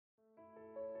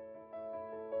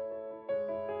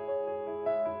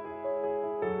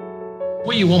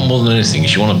What you want more than anything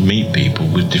is you want to meet people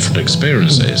with different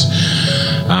experiences.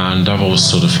 And I've always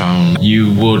sort of found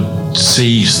you would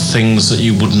see things that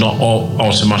you would not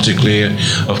automatically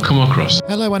have come across.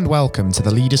 Hello and welcome to the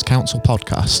Leaders Council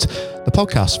podcast, the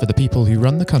podcast for the people who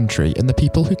run the country and the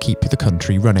people who keep the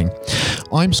country running.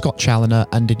 I'm Scott Challinor,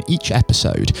 and in each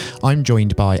episode, I'm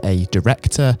joined by a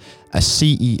director, a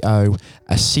CEO,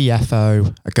 a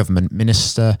CFO, a government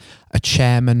minister, a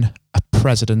chairman, a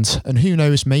president, and who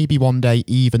knows, maybe one day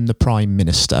even the Prime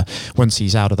Minister once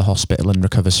he's out of the hospital and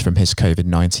recovers from his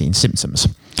COVID-19 symptoms.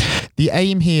 The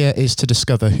aim here is to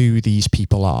discover who these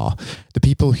people are, the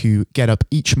people who get up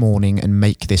each morning and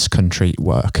make this country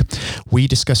work. We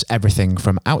discuss everything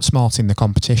from outsmarting the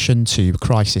competition to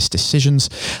crisis decisions,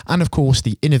 and of course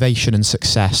the innovation and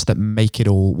success that make it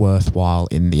all worthwhile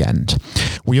in the end.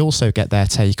 We also get their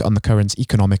take on the current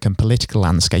economic and political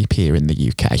landscape here in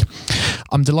the UK.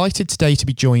 I'm delighted today to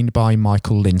be joined by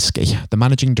Michael Linsky, the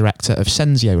Managing Director of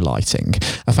Sensio Lighting,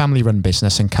 a family-run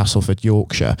business in Castleford,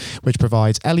 Yorkshire, which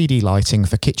provides LED lighting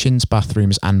for kitchens,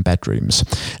 bathrooms and bedrooms.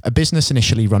 A business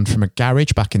initially run from a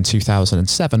garage back in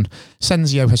 2007,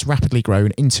 Sensio has rapidly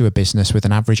grown into a business with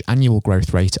an average annual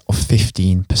growth rate of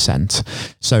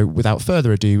 15%. So without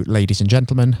further ado, ladies and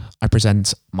gentlemen, I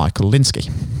present Michael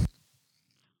Linsky.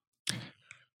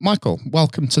 Michael,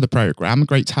 welcome to the programme.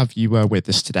 Great to have you with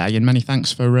us today, and many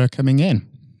thanks for coming in.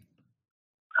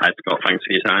 Hi, Scott. Thanks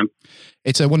for your time.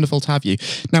 It's wonderful to have you.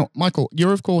 Now, Michael,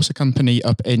 you're of course a company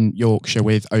up in Yorkshire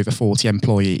with over 40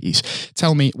 employees.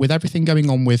 Tell me, with everything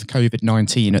going on with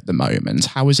COVID-19 at the moment,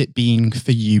 how has it been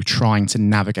for you trying to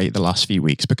navigate the last few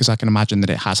weeks? Because I can imagine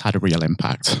that it has had a real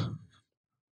impact.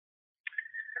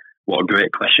 What a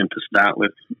great question to start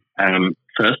with.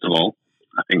 First of all,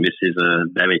 I think this is a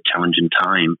very challenging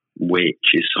time,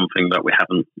 which is something that we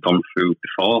haven't gone through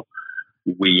before.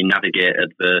 We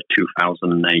navigated the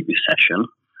 2008 recession,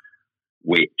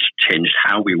 which changed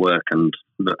how we work and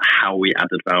how we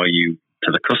added value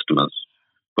to the customers.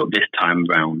 But this time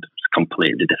round, it's a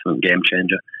completely different game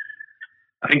changer.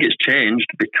 I think it's changed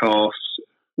because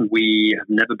we have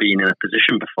never been in a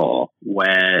position before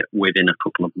where within a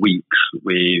couple of weeks,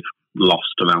 we've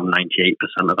lost around 98%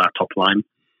 of our top line.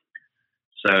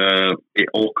 So it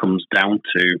all comes down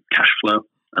to cash flow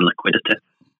and liquidity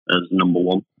as number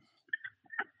one.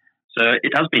 So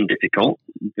it has been difficult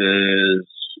because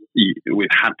we've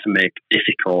had to make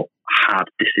difficult, hard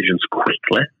decisions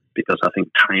quickly because I think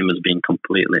time has been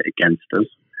completely against us.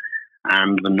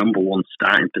 And the number one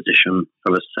starting position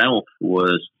for ourselves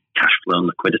was cash flow and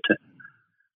liquidity.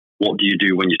 What do you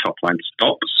do when your top line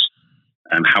stops?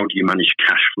 How do you manage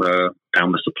cash flow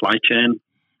down the supply chain?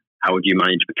 How do you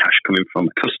manage the cash coming from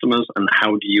the customers, and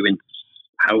how do you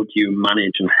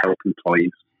manage and help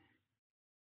employees?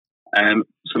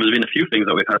 So there's been a few things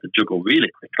that we've had to juggle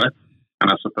really quickly, and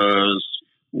I suppose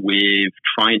we've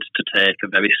tried to take a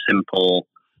very simple,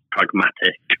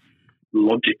 pragmatic,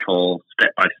 logical,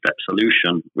 step-by-step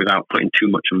solution without putting too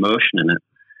much emotion in it.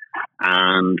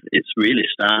 And it's really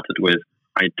started with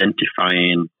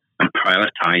identifying and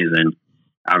prioritising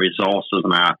our resources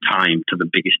and our time to the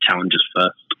biggest challenges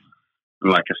first.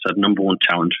 Like I said, number one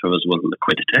challenge for us was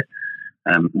liquidity.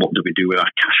 What do we do with our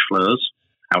cash flows?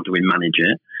 How do we manage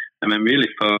it? And then really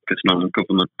focusing on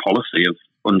government policy of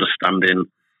understanding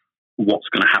what's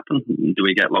going to happen. Do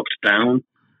we get locked down?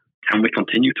 Can we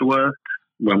continue to work?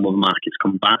 When will the markets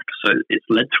come back? So it's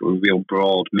led to a real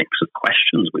broad mix of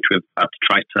questions, which we've had to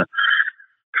try to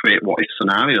create what-if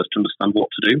scenarios to understand what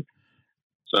to do.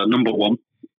 So number one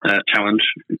challenge,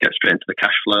 get straight into the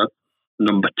cash flow.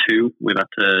 Number two, we've had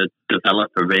to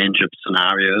develop a range of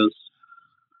scenarios.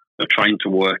 We're trying to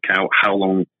work out how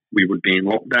long we would be in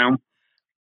lockdown,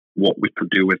 what we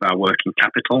could do with our working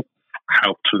capital,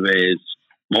 how to raise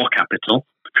more capital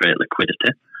to create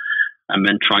liquidity, and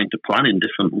then trying to plan in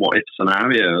different what-if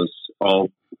scenarios of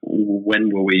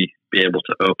when will we be able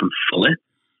to open fully,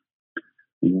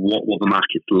 what will the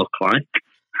markets look like,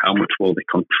 how much will they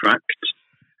contract,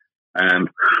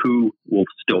 who will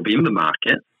still be in the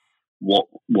market, what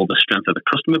will the strength of the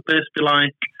customer base be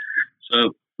like. So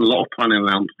a lot of planning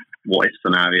around what-if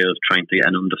scenarios, trying to get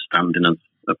an understanding of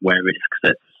where risk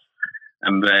sits,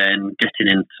 and then getting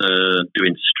into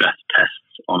doing stress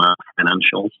tests on our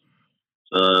financials.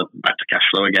 So back to cash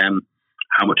flow again.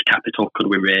 How much capital could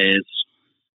we raise?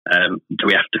 Do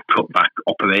we have to cut back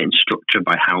operating structure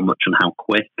by how much and how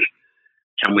quick?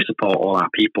 Can we support all our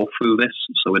people through this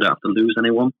so we don't have to lose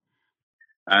anyone?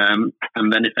 And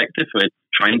then effectively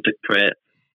trying to create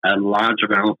a large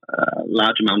amount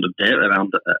of data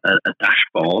around a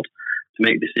dashboard to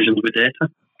make decisions with data.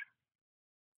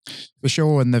 For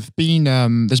sure, and there's been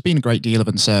a great deal of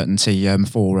uncertainty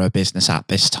for business at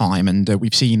this time, and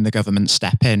we've seen the government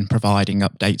step in, providing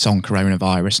updates on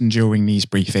coronavirus. And during these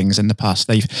briefings in the past,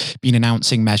 they've been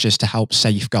announcing measures to help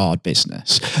safeguard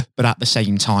business. But at the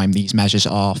same time, these measures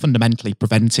are fundamentally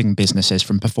preventing businesses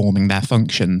from performing their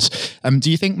functions. Do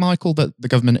you think, Michael, that the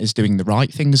government is doing the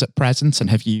right things at present,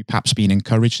 and have you perhaps been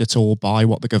encouraged at all by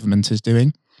what the government is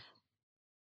doing?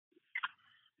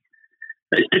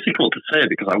 It's difficult to say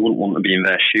because I wouldn't want to be in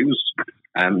their shoes.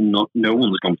 No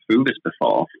one's gone through this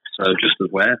before. So just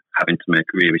as we're having to make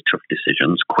really tough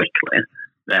decisions quickly,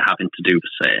 they're having to do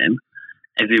the same.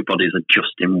 Everybody's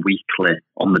adjusting weekly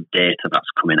on the data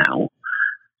that's coming out.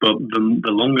 But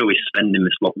the longer we spend in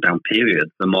this lockdown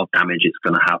period, the more damage it's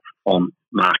going to have on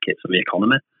markets and the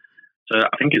economy. So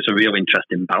I think it's a real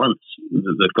interesting balance.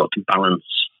 They've got to balance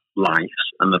lives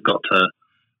and they've got to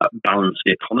balance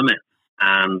the economy.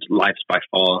 And life's by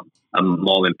far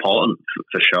more important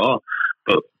for sure.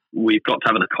 But we've got to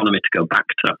have an economy to go back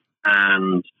to.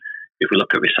 And if we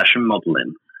look at recession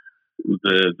modelling,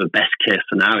 the best case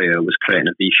scenario was creating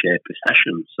a V-shaped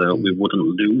recession so we wouldn't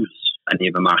lose any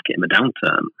of the market in the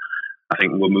downturn. I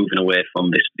think we're moving away from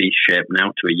this V-shape now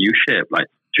to a U-shape like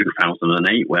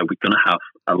 2008, where we're going to have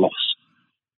a loss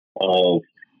of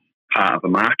part of the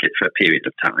market for a period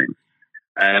of time.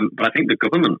 But I think the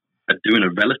government are doing a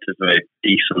relatively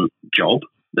decent job.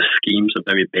 The schemes are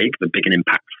very big, they're big and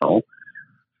impactful.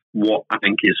 What I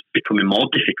think is becoming more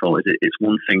difficult is it's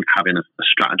one thing having a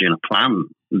strategy and a plan,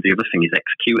 the other thing is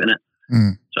executing it.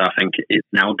 So I think it's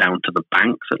now down to the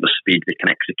banks at the speed they can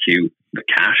execute the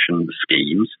cash and the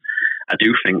schemes. I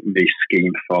do think the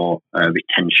scheme for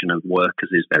retention of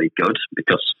workers is very good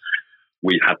because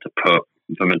we've had to put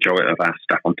the majority of our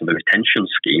staff onto the retention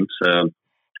scheme, so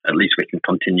at least we can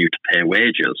continue to pay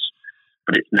wages.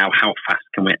 But it's now how fast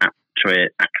can we actually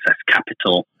access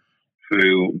capital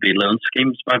through the loan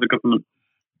schemes by the government?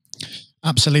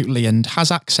 Absolutely. And has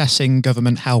accessing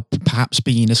government help perhaps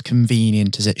been as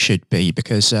convenient as it should be?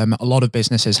 Because a lot of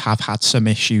businesses have had some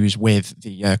issues with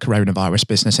the coronavirus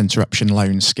business interruption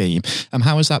loan scheme.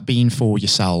 How has that been for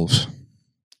yourselves?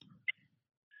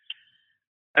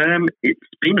 It's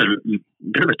been a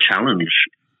bit of a challenge.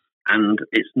 And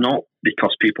it's not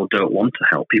because people don't want to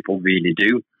help. People really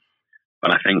do.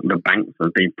 But I think the banks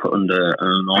have been put under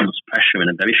enormous pressure in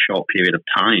a very short period of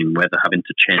time where they're having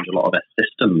to change a lot of their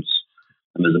systems.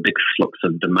 And there's a big flux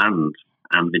of demand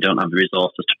and they don't have the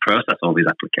resources to process all these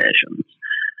applications.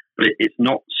 But it's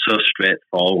not so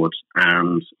straightforward.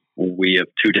 And we have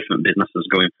two different businesses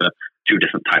going for two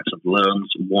different types of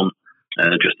loans. One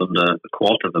just under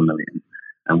 $250,000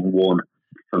 and one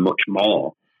for much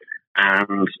more.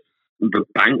 And the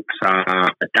banks are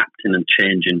adapting and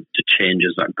changing to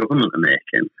changes that government are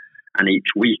making. And each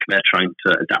week they're trying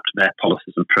to adapt their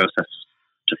policies and process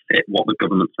to fit what the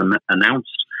government's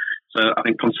announced. So I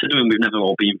think considering we've never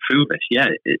all been through this,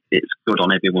 it's good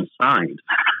on everyone's side.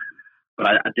 But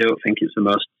I don't think it's the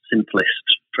most simplest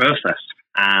process.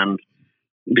 And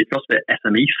because the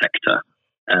SME sector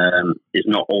is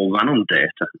not all run on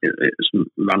data, it's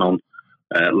run on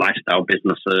lifestyle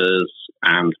businesses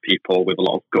and people with a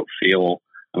lot of gut feel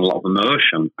and a lot of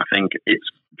emotion, I think it's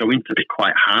going to be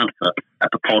quite hard for a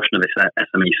proportion of this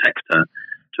SME sector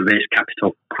to raise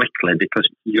capital quickly because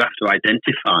you have to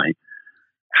identify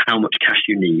how much cash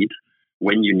you need,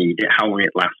 when you need it, how long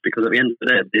it lasts, because at the end of the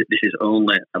day, this is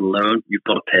only a loan. You've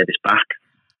got to pay this back.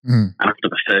 And after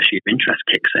the first year, interest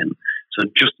kicks in. So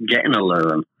just getting a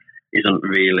loan isn't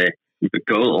really the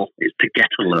goal. Is to get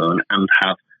a loan and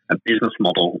have a business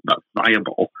model that's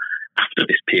viable after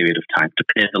this period of time to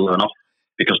pay the loan off,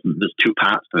 because there's two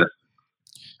parts to this.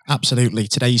 Absolutely.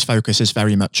 Today's focus is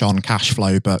very much on cash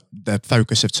flow, but the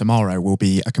focus of tomorrow will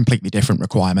be a completely different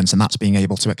requirement, and that's being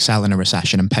able to excel in a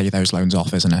recession and pay those loans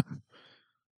off, isn't it?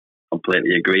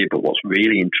 Completely agree. But what's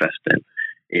really interesting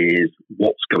is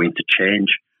what's going to change.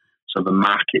 So the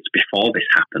markets before this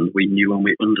happened, we knew and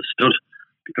we understood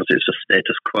because it's a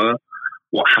status quo.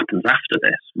 What happens after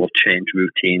this will change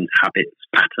routines, habits,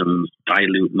 patterns,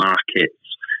 dilute markets.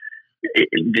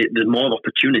 There's more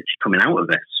opportunity coming out of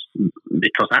this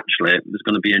because actually there's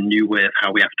going to be a new way of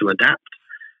how we have to adapt.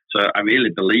 So I really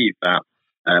believe that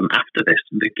after this,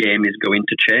 the game is going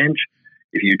to change.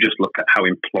 If you just look at how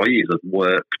employees have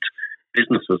worked,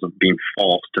 businesses have been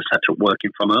forced to set up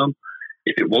working from home.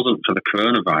 If it wasn't for the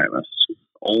coronavirus,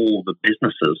 all the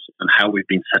businesses and how we've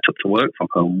been set up to work from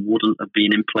home wouldn't have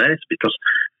been in place because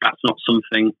that's not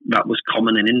something that was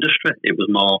common in industry. It was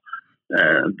more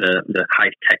the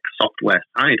high-tech software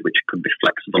side, which could be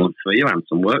flexible and freelance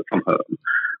and work from home.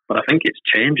 But I think it's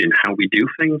changing how we do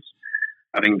things.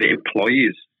 I think the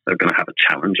employees They're going to have a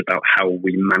challenge about how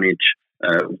we manage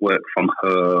work from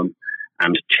home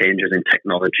and changes in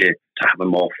technology to have a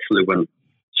more fluent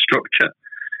structure.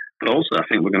 But also, I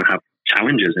think we're going to have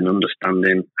challenges in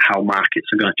understanding how markets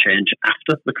are going to change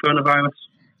after the coronavirus.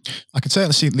 I can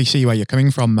certainly see where you're coming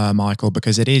from, Michael,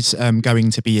 because it is going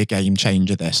to be a game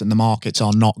changer, this, and the markets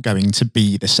are not going to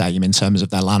be the same in terms of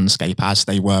their landscape as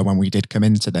they were when we did come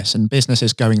into this. And business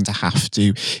is going to have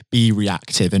to be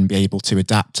reactive and be able to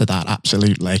adapt to that,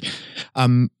 absolutely.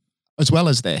 As well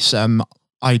as this,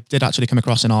 I did actually come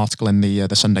across an article in the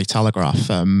Sunday Telegraph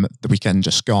the weekend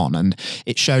just gone, and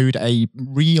it showed a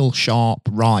real sharp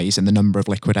rise in the number of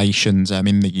liquidations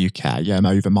in the UK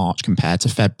over March compared to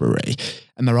February.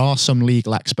 And there are some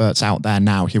legal experts out there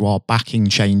now who are backing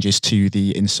changes to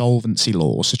the insolvency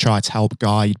laws to try to help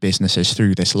guide businesses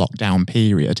through this lockdown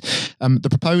period. The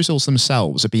proposals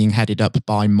themselves are being headed up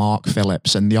by Mark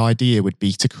Phillips, and the idea would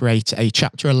be to create a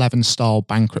Chapter 11 style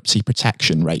bankruptcy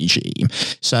protection regime.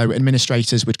 So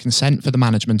administrators would consent for the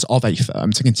management of a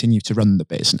firm to continue to run the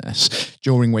business,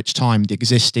 during which time the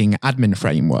existing admin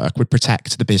framework would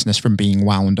protect the business from being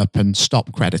wound up and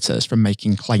stop creditors from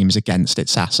making claims against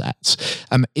its assets.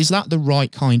 Is that the right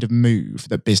kind of move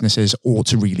that businesses ought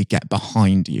to really get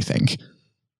behind, do you think?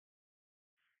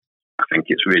 I think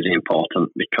it's really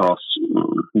important because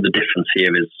the difference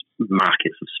here is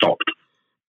markets have stopped.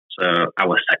 So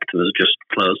our sector has just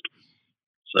closed.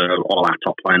 So all our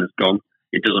top line has gone.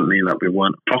 It doesn't mean that we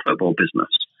weren't a profitable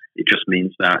business. It just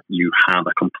means that you have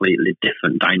a completely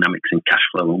different dynamics in cash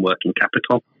flow and working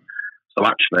capital. So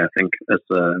actually, I think as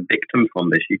a victim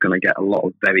from this, you're going to get a lot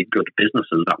of very good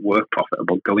businesses that were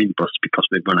profitable going bust because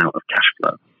we've run out of cash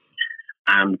flow.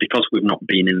 And because we've not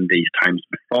been in these times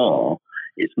before,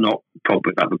 it's not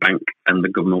probably that the bank and the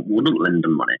government wouldn't lend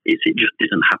them money. It just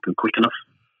didn't happen quick enough.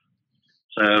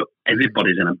 So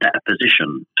everybody's in a better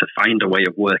position to find a way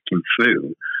of working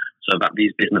through so that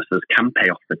these businesses can pay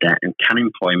off the debt and can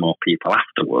employ more people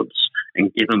afterwards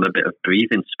and give them a bit of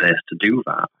breathing space to do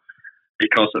that.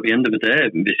 Because at the end of the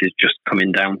day, this is just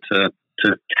coming down to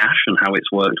cash and how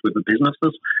it's worked with the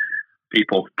businesses.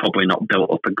 People have probably not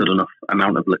built up a good enough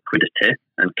amount of liquidity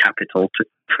and capital to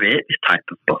create this type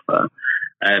of buffer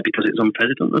because it's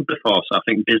unprecedented before. So I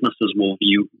think businesses will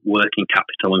view working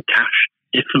capital and cash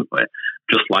differently,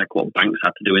 just like what banks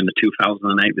had to do in the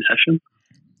 2008 recession.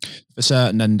 For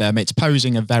certain, and it's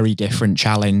posing a very different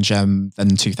challenge than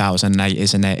 2008,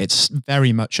 isn't it? It's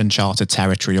very much uncharted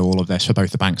territory, all of this, for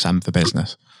both the banks and for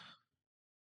business.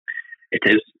 It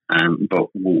is, but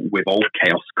with all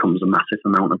chaos comes a massive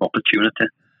amount of opportunity.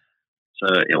 So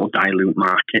it'll dilute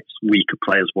markets, weaker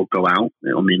players will go out,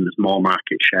 it'll mean there's more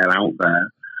market share out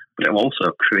there, but it'll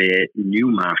also create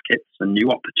new markets and new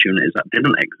opportunities that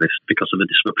didn't exist because of the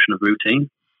disruption of routine.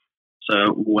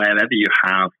 So wherever you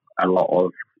have a lot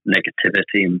of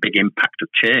negativity and big impact of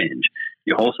change,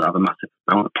 you also have a massive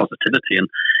amount of positivity. And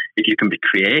if you can be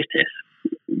creative,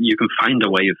 you can find a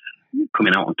way of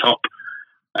coming out on top.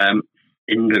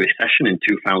 In the recession in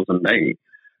 2008,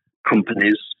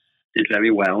 companies did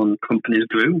very well and companies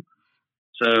grew.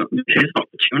 So it is an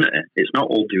opportunity. It's not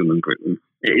all doom and gloom.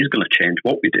 It is going to change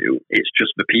what we do. It's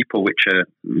just the people which are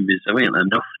resilient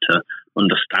enough to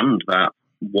understand that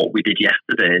what we did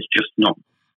yesterday is just not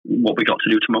what we got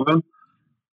to do tomorrow.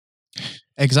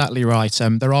 Exactly right.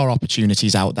 There are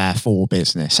opportunities out there for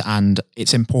business, and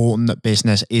it's important that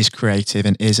business is creative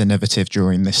and is innovative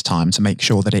during this time to make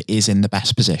sure that it is in the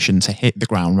best position to hit the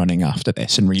ground running after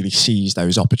this and really seize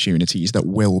those opportunities that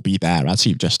will be there, as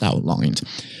you've just outlined.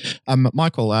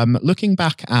 Michael, looking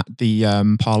back at the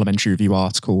Parliamentary Review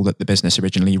article that the business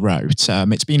originally wrote,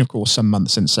 it's been, of course, some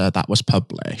months since that was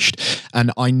published.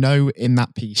 And I know in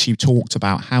that piece you talked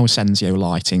about how Sensio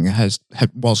Lighting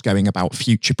was going about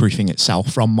future-proofing itself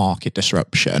from market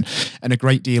disruption, and a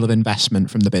great deal of investment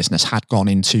from the business had gone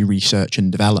into research and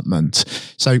development.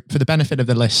 So for the benefit of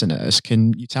the listeners,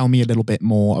 can you tell me a little bit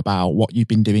more about what you've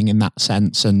been doing in that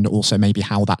sense, and also maybe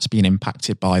how that's been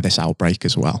impacted by this outbreak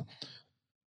as well?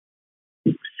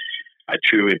 I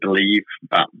truly believe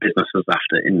that businesses have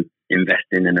to invest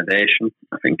in innovation.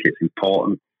 I think it's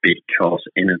important because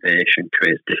innovation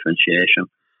creates differentiation,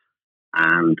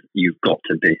 and you've got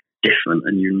to be different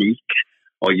and unique,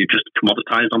 or you're just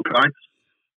commoditized on price.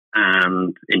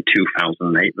 And in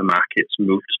 2008, the markets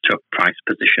moved to price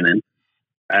positioning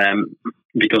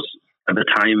because at the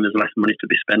time there's less money to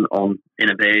be spent on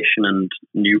innovation and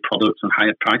new products and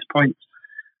higher price points.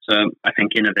 So I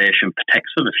think innovation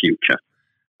protects for the future.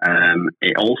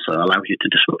 It also allows you to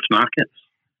disrupt markets.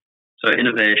 So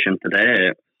innovation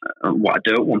today, what I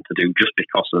don't want to do just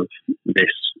because of this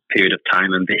period of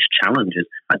time and this challenge is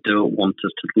I don't want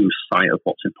us to lose sight of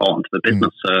what's important to the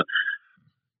business. So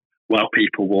while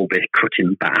people will be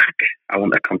cutting back, I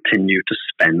want to continue to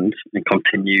spend and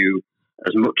continue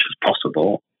as much as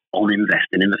possible on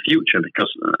investing in the future,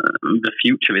 because the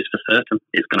future is for certain.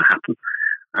 It's going to happen,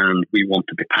 and we want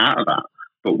to be part of that,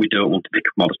 but we don't want to be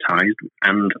commoditized.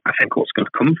 And I think what's going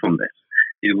to come from this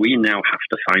is we now have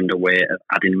to find a way of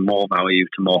adding more value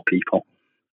to more people.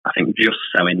 I think just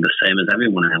selling the same as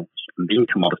everyone else and being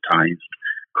commoditized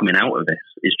coming out of this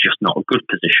is just not a good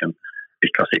position,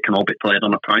 because it can all be played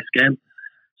on a price game.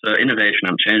 So innovation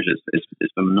and change is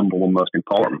the number one most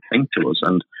important thing to us.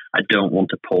 And I don't want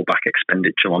to pull back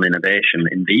expenditure on innovation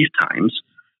in these times.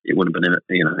 It would have been,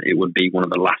 it would be one of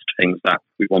the last things that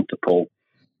we want to pull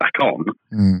back on.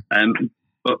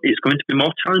 But it's going to be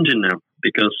more challenging now,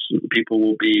 because people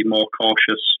will be more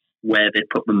cautious where they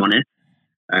put the money.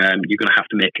 You're going to have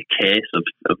to make a case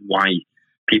of why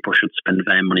people should spend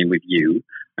their money with you.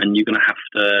 And you're going to have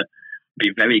to be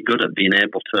very good at being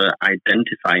able to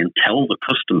identify and tell the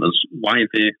customers why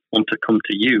they want to come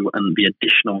to you and the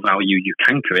additional value you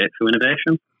can create through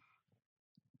innovation.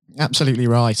 Absolutely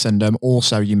right. And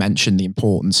also you mentioned the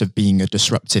importance of being a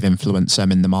disruptive influencer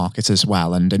in the market as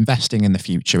well, and investing in the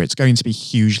future. It's going to be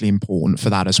hugely important for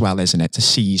that as well, isn't it? To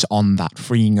seize on that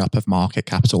freeing up of market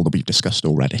capital that we've discussed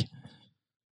already.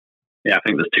 Yeah, I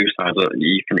think there's two sides.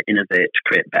 You can innovate to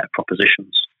create better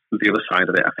propositions. The other side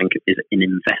of it, I think, is an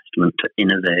investment to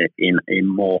innovate in a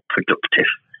more productive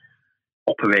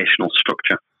operational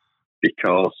structure.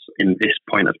 Because in this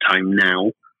point of time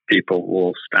now, people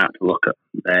will start to look at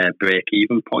their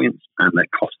break-even points and their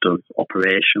cost of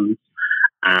operations,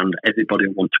 and everybody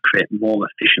wants to create more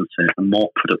efficiency and more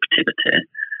productivity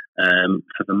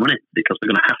for the money, because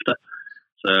they're going to have to.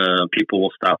 So people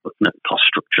will start looking at cost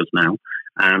structures now,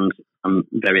 and I'm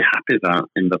very happy that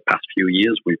in the past few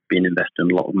years we've been investing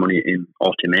a lot of money in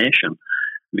automation.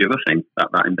 The other thing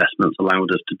that investment's allowed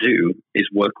us to do is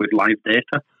work with live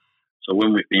data. So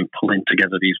when we've been pulling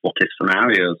together these what-if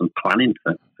scenarios and planning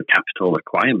for capital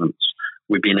requirements,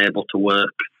 we've been able to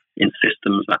work in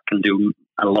systems that can do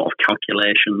a lot of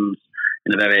calculations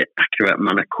in a very accurate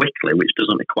manner quickly, which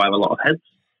doesn't require a lot of heads.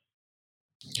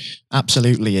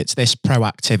 Absolutely. It's this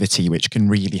proactivity which can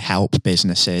really help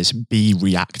businesses be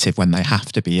reactive when they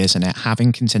have to be, isn't it?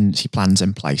 Having contingency plans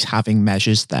in place, having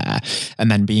measures there,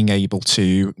 and then being able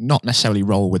to not necessarily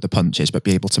roll with the punches, but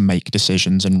be able to make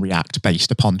decisions and react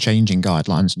based upon changing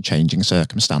guidelines and changing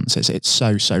circumstances. It's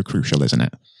so crucial, isn't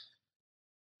it?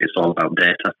 It's all about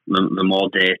data. The more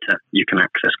data you can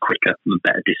access quicker, the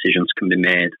better decisions can be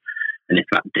made. And if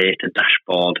that data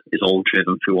dashboard is all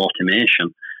driven through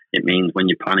automation, it means when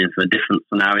you're planning for a different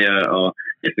scenario, or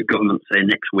if the government say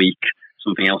next week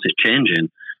something else is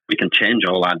changing, we can change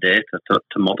all our data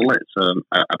to model it. So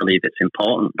I believe it's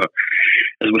important. But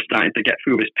as we're starting to get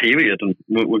through this period, and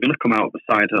we're going to come out the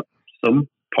side at some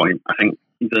point, I think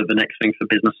the next thing for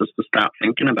businesses to start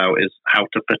thinking about is how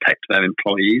to protect their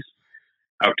employees,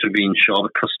 how to reinsure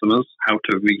the customers, how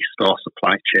to restore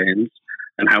supply chains,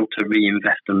 and how to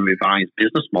reinvest and revise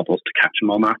business models to capture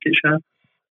more market share.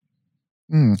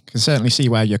 Can certainly see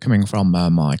where you're coming from,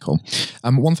 Michael.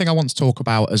 One thing I want to talk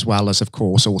about, as well as, of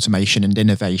course, automation and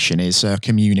innovation, is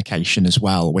communication as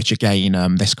well, which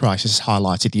again, this crisis has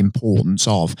highlighted the importance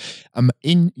of.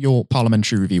 In your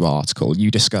Parliamentary Review article,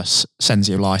 you discuss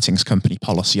Sensio Lighting's company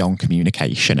policy on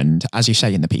communication. And as you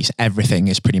say in the piece, everything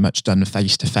is pretty much done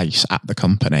face-to-face at the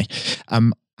company.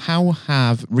 How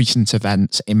have recent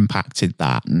events impacted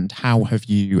that, and how have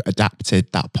you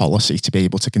adapted that policy to be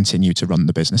able to continue to run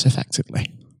the business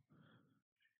effectively?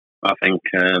 I think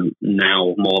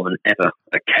now more than ever,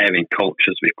 a caring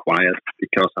culture is required,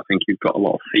 because I think you've got a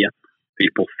lot of fear.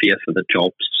 People fear for the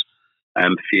jobs,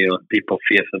 people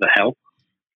fear for the health.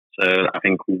 So I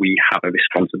think we have a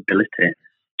responsibility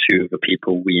to the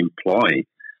people we employ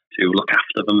to look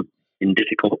after them in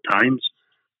difficult times.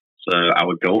 So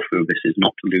our goal through this is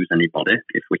not to lose anybody.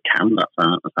 If we can, that's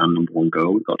our number one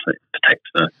goal. We've got to protect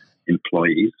the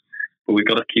employees, but we've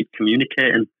got to keep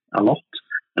communicating a lot.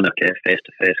 And okay,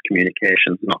 face-to-face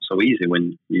communication is not so easy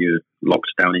when you're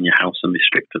locked down in your house and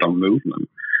restricted on movement.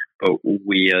 But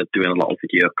we are doing a lot of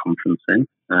video conferencing.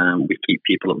 We keep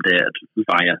people updated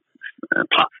via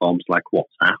platforms like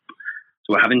WhatsApp. So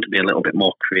we're having to be a little bit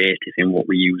more creative in what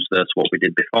we use versus what we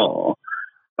did before.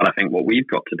 But I think what we've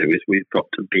got to do is we've got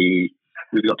to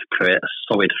create a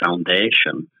solid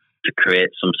foundation to create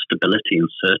some stability and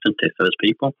certainty for those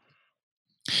people.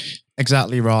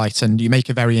 Exactly right. And you make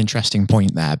a very interesting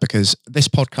point there, because this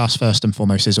podcast, first and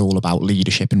foremost, is all about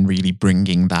leadership and really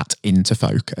bringing that into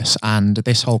focus. And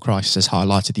this whole crisis has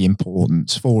highlighted the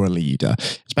importance for a leader,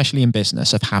 especially in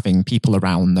business, of having people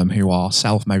around them who are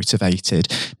self-motivated,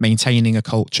 maintaining a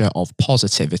culture of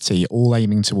positivity, all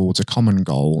aiming towards a common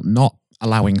goal, not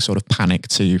allowing sort of panic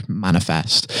to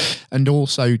manifest, and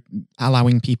also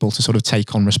allowing people to sort of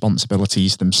take on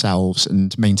responsibilities themselves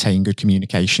and maintain good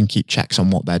communication, keep checks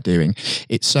on what they're doing.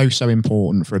 It's so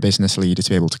important for a business leader to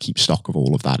be able to keep stock of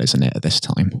all of that, isn't it, at this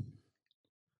time?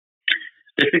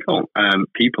 It's difficult.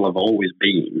 People have always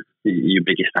been your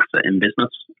biggest asset in business,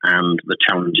 and the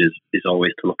challenge is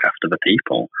always to look after the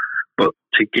people, but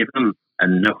to give them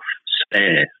enough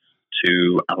space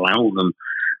to allow them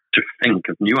to think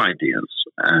of new ideas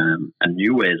and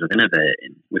new ways of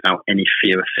innovating without any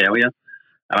fear of failure.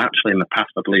 And actually, in the past,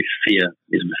 I believe fear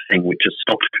is the thing which has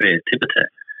stopped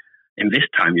creativity. In this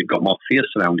time, you've got more fear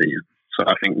surrounding you. So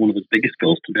I think one of the biggest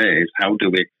goals today is how do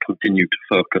we continue to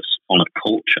focus on a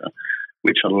culture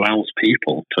which allows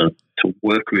people to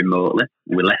work remotely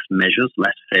with less measures,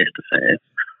 less face-to-face,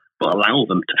 but allow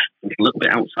them to think a little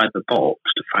bit outside the box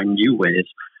to find new ways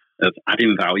of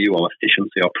adding value or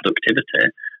efficiency or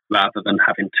productivity, rather than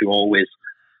having to always,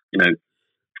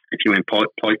 if you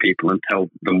employ people and tell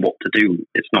them what to do,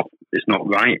 it's not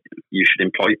right. You should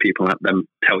employ people and let them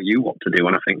tell you what to do.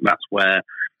 And I think that's where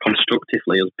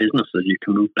constructively as businesses you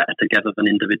can move better together than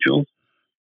individuals.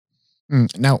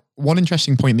 Now, one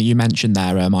interesting point that you mentioned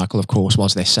there, Michael, of course,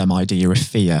 was this idea of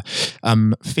fear.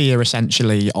 Fear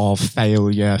essentially of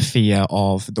failure, fear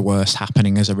of the worst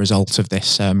happening as a result of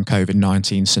this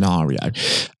COVID-19 scenario.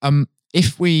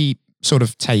 If we sort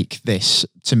of take this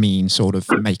to mean sort of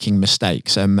making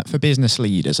mistakes, for business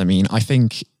leaders, I mean, I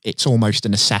think it's almost a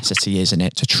necessity, isn't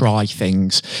it, to try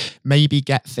things, maybe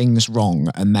get things wrong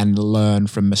and then learn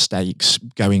from mistakes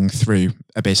going through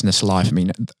a business life. I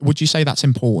mean, would you say that's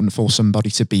important for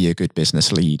somebody to be a good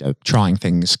business leader, trying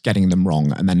things, getting them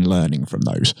wrong and then learning from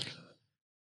those?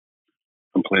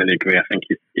 Completely agree. I think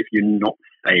if you're not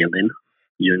failing,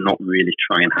 you're not really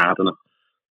trying hard enough.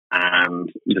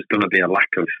 And there's going to be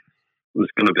there's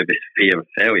going to be this fear of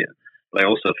failure. But I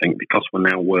also think because we're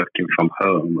now working from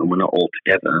home and we're not all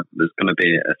together, there's going to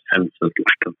be a sense of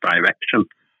lack of direction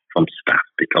from staff,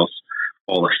 because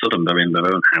all of a sudden they're in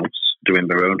their own house, doing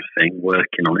their own thing,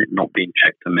 working on it, not being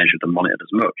checked and measured and monitored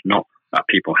as much. Not that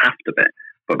people have to be,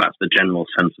 but that's the general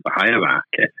sense of a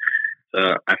hierarchy.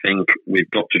 So I think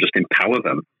we've got to just empower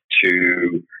them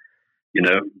to,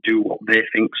 do what they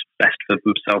think's best for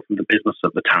themselves and the business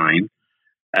at the time.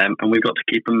 And we've got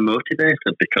to keep them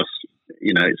motivated, because,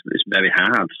 it's very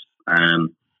hard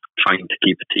trying to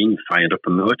keep a team fired up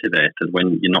and motivated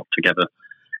when you're not together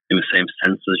in the same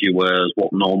sense as you were as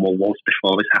what normal was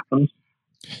before this happened.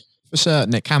 For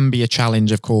certain, it can be a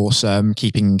challenge, of course,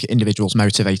 keeping individuals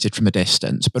motivated from a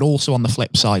distance. But also on the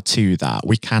flip side to that,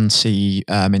 we can see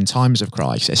in times of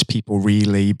crisis, people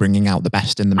really bringing out the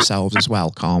best in themselves as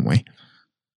well, can't we?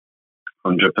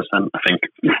 100%. I think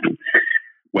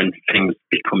when things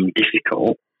become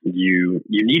difficult, you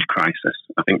need crisis.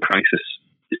 I think crisis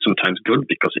is sometimes good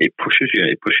because it pushes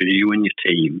you and your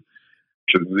team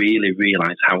to really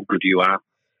realise how good you are,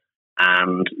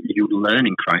 and you learn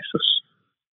in crisis.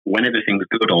 When everything's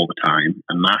good all the time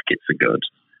and markets are good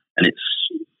and it's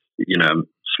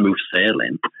smooth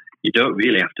sailing, you don't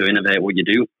really have to innovate what you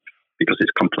do because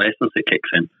it's complacency kicks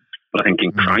in. But I think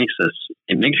in crisis,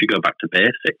 it makes you go back to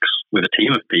basics with a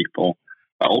team of people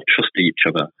that all trust each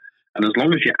other. And as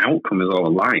long as your outcome is all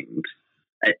aligned,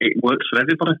 it works for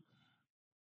everybody.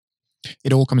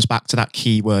 It all comes back to that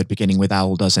key word beginning with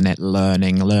L, doesn't it?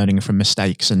 Learning from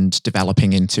mistakes and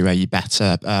developing into a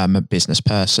better business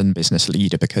person, business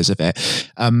leader because of it.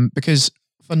 Because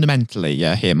fundamentally,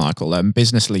 here, Michael,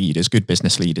 business leaders, good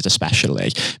business leaders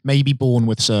especially, may be born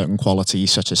with certain qualities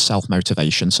such as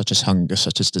self-motivation, such as hunger,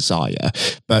 such as desire,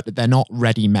 but they're not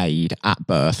ready-made at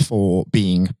birth for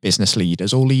being business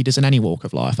leaders or leaders in any walk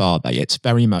of life, are they? It's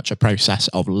very much a process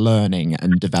of learning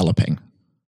and developing.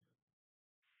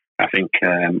 I think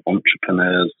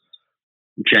entrepreneurs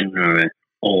generally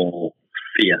all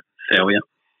fear failure.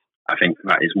 I think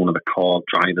that is one of the core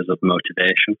drivers of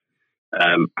motivation.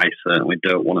 I certainly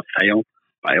don't want to fail,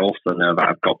 but I also know that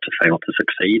I've got to fail to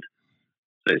succeed.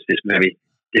 So it's this very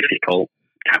difficult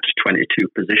catch-22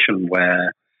 position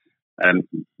where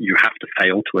you have to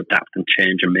fail to adapt and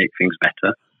change and make things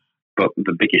better. But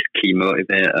the biggest key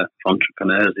motivator for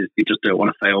entrepreneurs is you just don't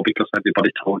want to fail because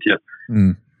everybody told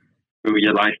you through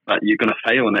your life that you're going to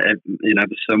fail, and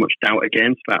there's so much doubt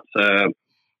against that. So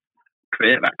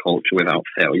create that culture without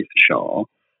failure for sure,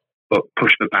 but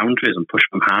push the boundaries and push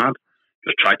them hard.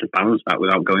 just try to balance that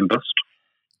without going bust.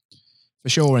 For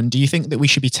sure. And do you think that we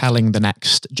should be telling the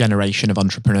next generation of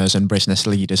entrepreneurs and business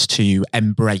leaders to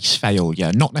embrace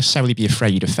failure, not necessarily be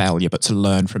afraid of failure, but to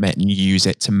learn from it and use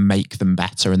it to make them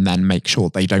better and then make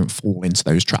sure they don't fall into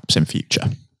those traps in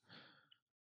future?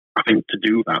 I think to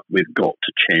do that, we've got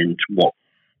to change what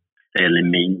failing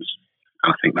means.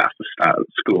 And I think that's the start of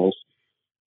schools.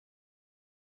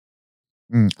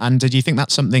 And do you think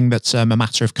that's something that's a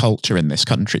matter of culture in this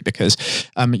country? Because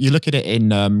you look at it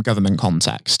in government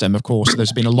context, of course,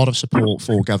 there's been a lot of support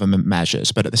for government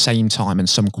measures, but at the same time, in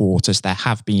some quarters, there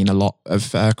have been a lot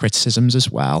of criticisms as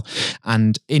well.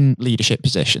 And in leadership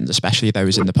positions, especially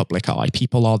those in the public eye,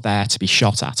 people are there to be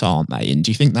shot at, aren't they? And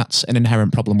do you think that's an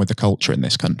inherent problem with the culture in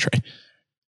this country?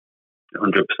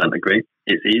 100% agree.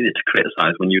 It's easy to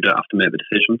criticise when you don't have to make the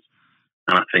decisions.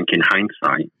 And I think in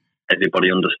hindsight,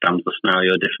 everybody understands the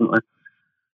scenario differently.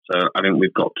 So I think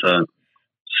we've got to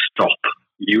stop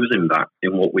using that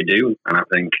in what we do. And I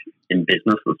think in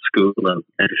business and school and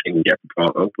everything we get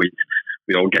brought up,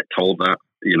 we all get told that,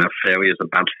 failure is a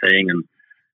bad thing. And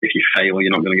if you fail,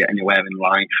 you're not going to get anywhere in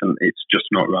life. And it's just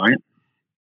not right.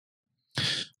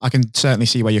 I can certainly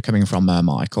see where you're coming from,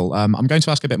 Michael. I'm going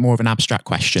to ask a bit more of an abstract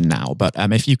question now, but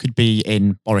if you could be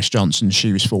in Boris Johnson's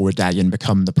shoes for a day and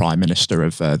become the Prime Minister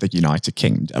of the United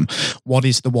Kingdom, what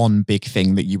is the one big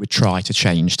thing that you would try to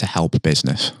change to help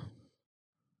business?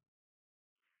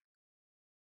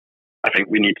 I think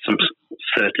we need some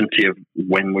certainty of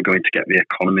when we're going to get the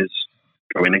economies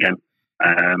going again.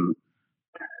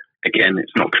 Again,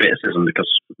 it's not criticism because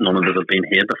none of us have been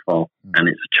here before, and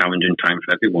it's a challenging time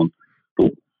for everyone.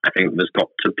 But I think there's got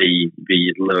to be,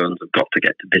 the loans have got to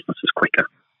get to businesses quicker.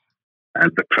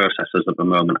 And the processes at the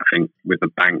moment, I think, with the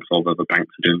banks, although the banks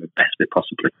are doing the best they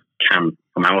possibly can,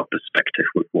 from our perspective,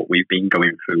 with what we've been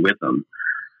going through with them,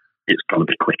 it's got to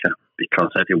be quicker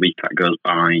because every week that goes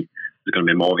by, there's going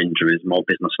to be more injuries, more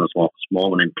businesses lost,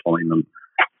 more unemployment.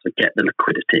 So get the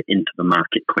liquidity into the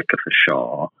market quicker for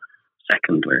sure.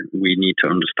 Secondly, we need to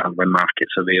understand when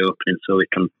markets are reopening so we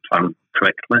can plan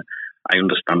correctly. I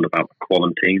understand about the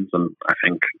quarantines, and I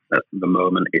think at the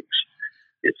moment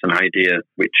it's an idea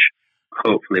which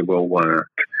hopefully will work.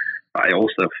 But I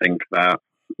also think that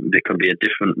there could be a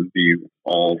different view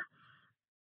of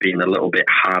being a little bit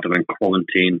harder and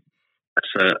quarantine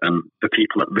the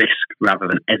people at risk rather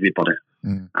than everybody.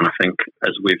 And I think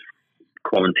as we've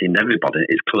quarantined everybody,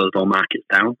 it's closed all markets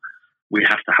down. We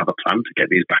have to have a plan to get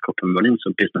these back up and running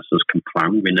so businesses can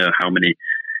plan. We know how many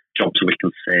jobs we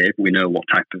can save. We know what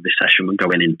type of recession we're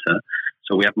going into.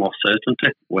 So we have more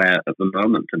certainty, where at the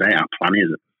moment today our plan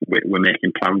is we're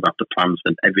making plans after plans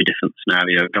for every different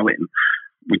scenario going.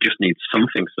 We just need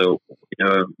something,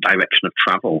 direction of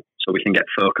travel so we can get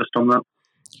focused on that.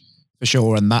 For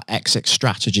sure, and that exit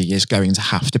strategy is going to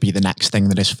have to be the next thing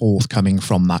that is forthcoming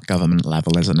from that government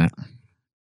level, isn't it?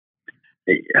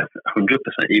 Yeah, 100%.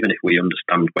 Even if we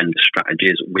understand when the strategy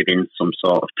is within some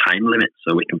sort of time limit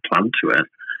so we can plan to it.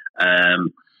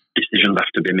 Decisions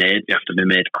have to be made. They have to be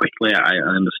made quickly. I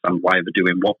understand why they're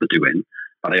doing what they're doing,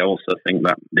 but I also think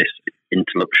that this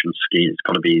interruption scheme, it's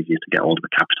got to be easier to get hold of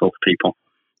the capital for people.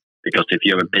 Because if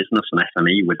you're a business, an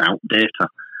SME, without data,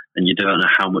 and you don't know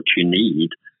how much you need,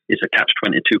 it's a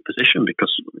catch-22 position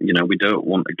because, we don't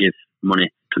want to give money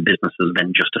to businesses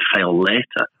then just to fail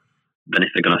later. Then if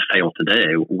they're going to fail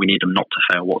today, we need them not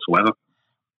to fail whatsoever.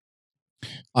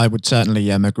 I would certainly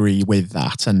agree with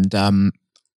that. And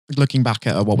looking back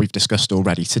at what we've discussed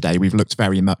already today, we've looked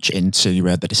very much into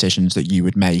the decisions that you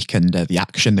would make and the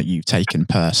action that you've taken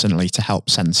personally to help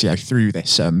Sensio through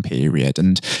this period,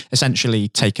 and essentially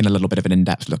taken a little bit of an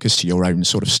in-depth look as to your own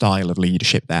sort of style of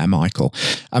leadership there, Michael.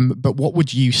 But what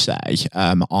would you say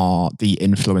are the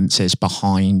influences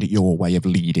behind your way of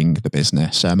leading the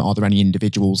business? Are there any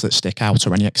individuals that stick out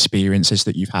or any experiences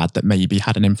that you've had that maybe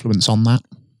had an influence on that?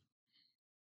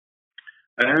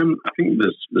 I think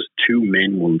there's two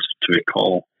main ones to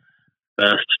recall.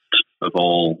 First of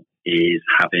all is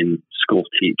having school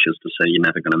teachers to say you're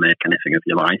never going to make anything of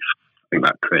your life. I think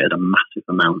that created a massive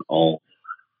amount of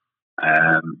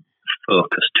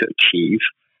focus to achieve.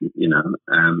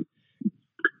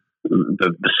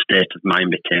 The state of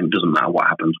mind became, it doesn't matter what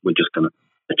happens, we're just going to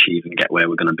achieve and get where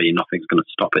we're going to be. Nothing's going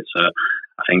to stop it. So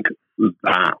I think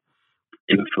that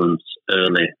influence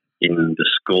early in the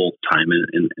school time,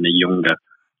 in a younger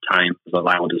time, has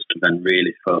allowed us to then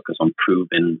really focus on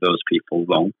proving those people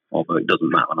wrong, although it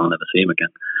doesn't matter and I'll never see them again.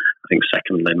 I think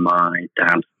secondly, my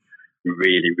dad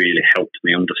really, really helped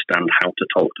me understand how to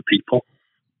talk to people.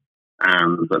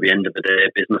 And at the end of the day,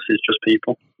 business is just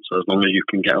people. So as long as you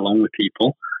can get along with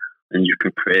people and you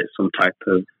can create some type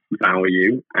of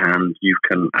value and you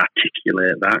can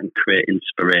articulate that and create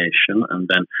inspiration and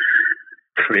then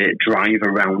create drive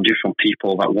around you from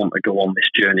people that want to go on this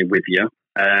journey with you,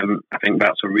 I think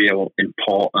that's a real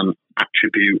important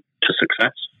attribute to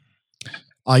success.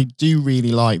 I do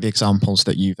really like the examples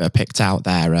that you've picked out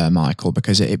there, Michael,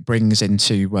 because it brings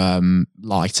into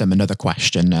light another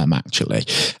question, actually.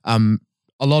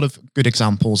 A lot of good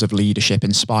examples of leadership,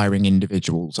 inspiring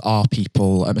individuals are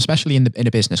people, especially in a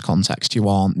business context, who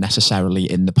aren't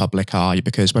necessarily in the public eye,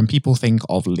 because when people think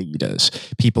of leaders,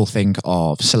 people think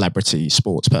of celebrities,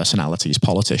 sports personalities,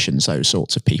 politicians, those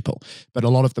sorts of people. But a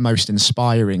lot of the most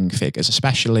inspiring figures,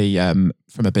 especially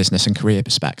from a business and career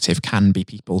perspective, can be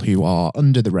people who are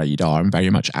under the radar and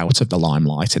very much out of the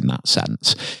limelight in that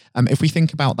sense. If we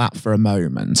think about that for a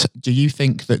moment, do you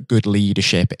think that good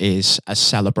leadership is as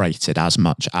celebrated as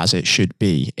much as it should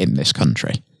be in this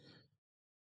country?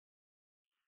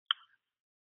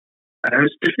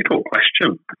 It's a difficult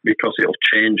question because it'll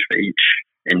change for each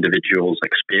individual's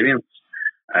experience.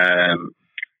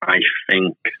 I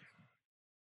think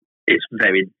it's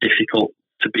very difficult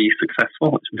to be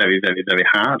successful. It's very, very, very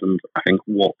hard. And I think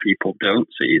what people don't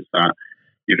see is that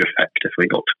you've effectively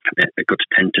got to commit a good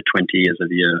 10 to 20 years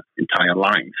of your entire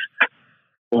life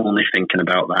only thinking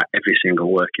about that every single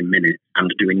working minute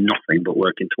and doing nothing but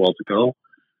working towards a goal.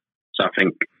 So I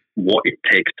think what it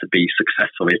takes to be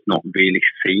successful is not really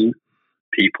seen.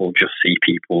 People just see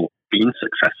people being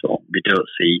successful. They don't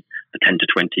see the 10 to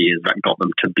 20 years that got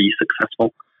them to be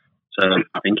successful. So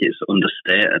I think it's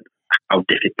understated how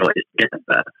difficult it is to get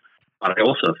there. But I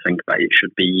also think that it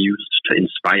should be used to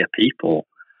inspire people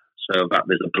so that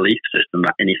there's a belief system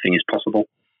that anything is possible.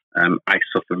 I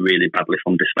suffer really badly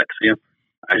from dyslexia.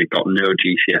 I got no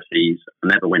GCSEs. I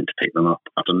never went to pick them up.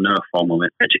 I've done no formal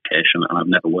education and I've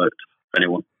never worked for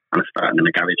anyone. And I started in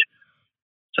a garage.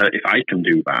 So if I can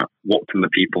do that, what can the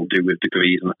people do with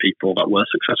degrees and the people that were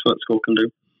successful at school can do?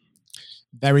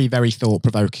 Very, very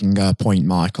thought-provoking point,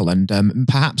 Michael. And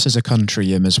perhaps as a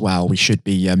country as well, we should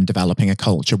be developing a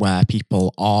culture where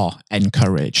people are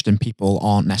encouraged and people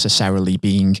aren't necessarily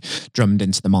being drummed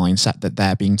into the mindset that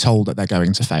they're being told that they're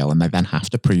going to fail and they then have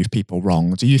to prove people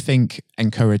wrong. Do you think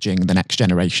encouraging the next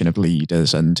generation of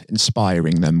leaders and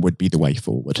inspiring them would be the way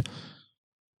forward?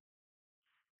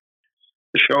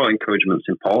 For sure, encouragement's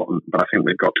important, but I think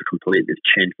we've got to completely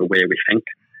change the way we think.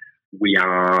 We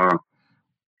are...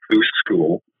 Through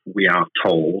school, we are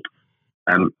told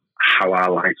how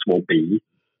our lives will be,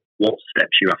 what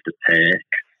steps you have to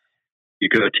take. You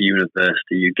go to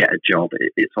university, you get a job.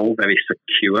 It's all very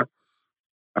secure.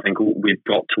 I think we've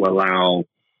got to allow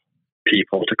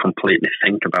people to completely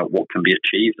think about what can be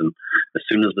achieved. And as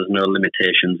soon as there's no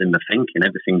limitations in the thinking,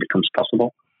 everything becomes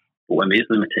possible. But when there's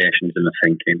limitations in the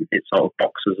thinking, it sort of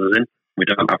boxes us in. We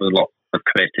don't have a lot of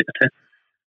creativity.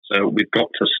 So we've got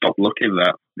to stop looking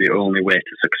that the only way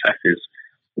to success is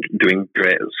doing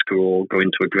great at school,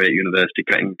 going to a great university,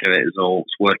 getting great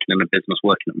results, working in a business,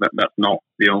 that's not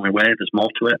the only way. There's more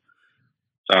to it.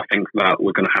 So I think that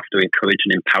we're going to have to encourage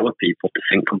and empower people to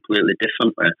think completely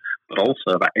differently, but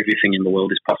also that everything in the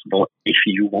world is possible if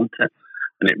you want it.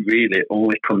 And it really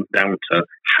only comes down to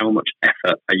how much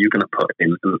effort are you going to put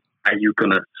in and are you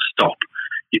going to stop?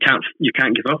 You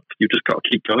can't give up. You've just got to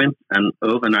keep going. And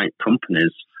overnight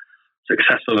companies,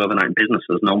 successful overnight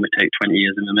businesses normally take 20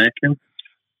 years in the making.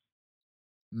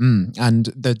 And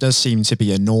there does seem to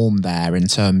be a norm there in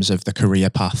terms of the career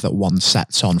path that one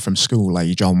sets on from school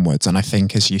age onwards. And I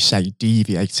think, as you say,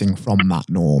 deviating from that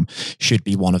norm should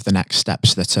be one of the next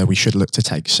steps that we should look to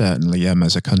take, certainly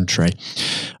as a country.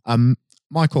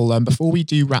 Michael, before we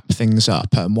do wrap things up,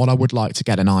 what I would like to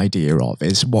get an idea of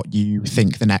is what you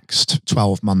think the next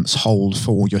 12 months hold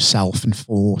for yourself and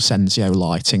for Sensio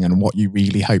Lighting and what you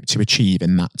really hope to achieve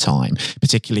in that time,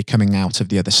 particularly coming out of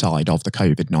the other side of the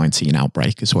COVID-19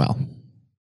 outbreak as well.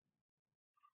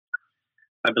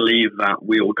 I believe that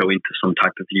we will go into some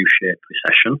type of U-shaped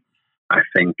recession. I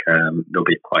think there'll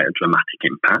be quite a dramatic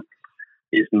impact.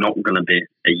 It's not going to be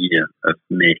a year of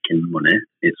making money.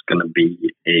 It's going to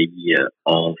be a year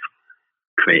of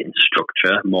creating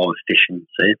structure, more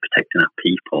efficiency, protecting our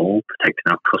people,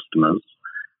 protecting our customers.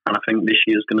 And I think this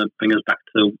year is going to bring us back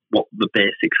to what the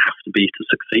basics have to be to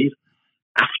succeed.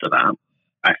 After that,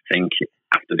 I think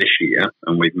after this year,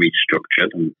 and we've restructured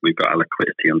and we've got our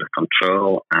liquidity under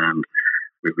control and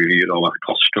we've reviewed all our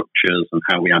cost structures and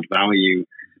how we add value,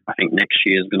 I think next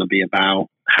year is going to be about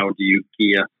how do you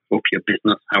gear up your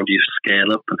business, how do you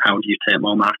scale up, and how do you take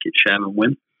more market share and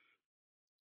win?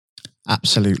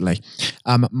 Absolutely.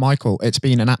 Michael, it's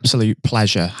been an absolute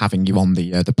pleasure having you on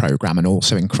the programme, and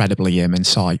also incredibly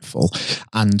insightful.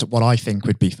 And what I think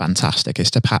would be fantastic is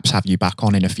to perhaps have you back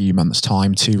on in a few months'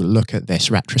 time to look at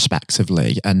this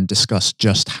retrospectively and discuss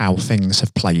just how things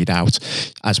have played out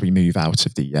as we move out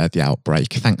of the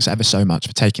outbreak. Thanks ever so much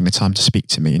for taking the time to speak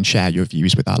to me and share your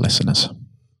views with our listeners.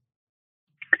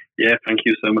 Yeah, thank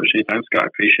you so much for your time, Scott. I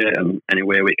appreciate it. And any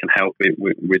way we can help,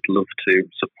 we'd love to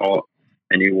support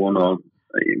anyone or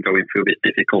going through this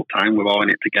difficult time. We're all in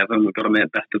it together, and we've got to make the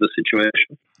best of the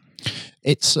situation.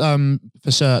 It's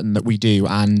for certain that we do.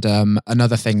 And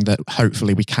another thing that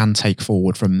hopefully we can take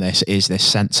forward from this is this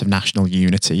sense of national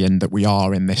unity, and that we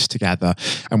are in this together,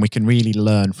 and we can really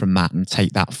learn from that and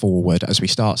take that forward as we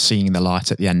start seeing the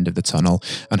light at the end of the tunnel.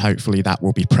 And hopefully that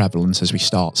will be prevalent as we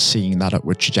start seeing that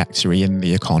upward trajectory in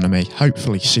the economy,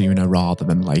 hopefully sooner rather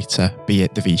than later, be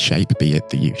it the V shape, be it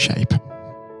the U shape.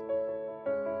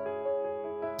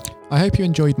 I hope you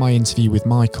enjoyed my interview with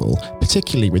Michael,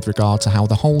 particularly with regard to how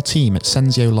the whole team at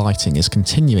Sensio Lighting is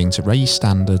continuing to raise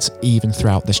standards even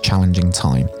throughout this challenging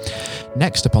time.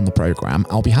 Next up on the programme,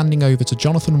 I'll be handing over to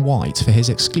Jonathan White for his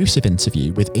exclusive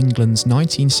interview with England's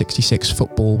 1966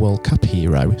 Football World Cup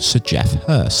hero, Sir Geoff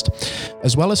Hurst.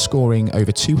 As well as scoring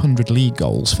over 200 league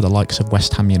goals for the likes of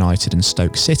West Ham United and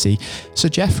Stoke City, Sir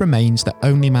Geoff remains the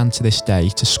only man to this day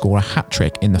to score a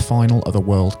hat-trick in the final of a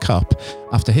World Cup,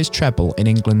 after his treble in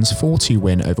England's 4-2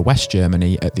 win over West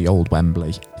Germany at the Old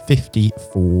Wembley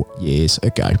 54 years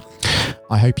ago.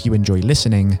 I hope you enjoy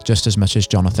listening just as much as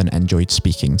Jonathan enjoyed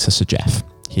speaking to Sir Geoff.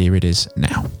 Here it is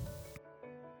now.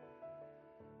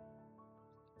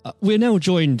 We're now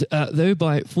joined, though,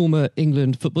 by former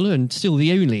England footballer and still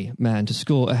the only man to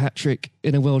score a hat-trick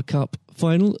in a World Cup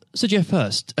final, Sir Geoff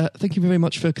Hurst. Thank you very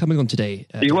much for coming on today.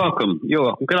 You're welcome. You're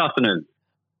welcome. Good afternoon.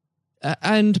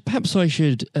 And perhaps I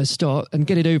should start and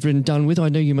get it over and done with. I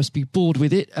know you must be bored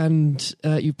with it, and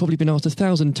you've probably been asked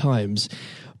 1,000 times.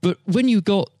 But when you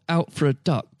got out for a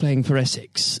duck playing for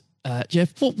Essex,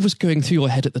 Geoff, what was going through your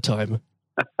head at the time?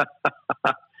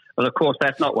 Well, of course,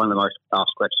 that's not one of the most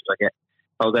asked questions I get.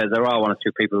 Oh, there are one or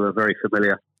two people who are very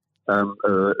familiar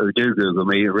who do Google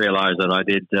me, who realise that I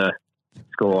did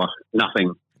score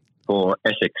nothing for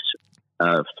Essex.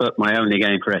 My only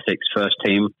game for Essex first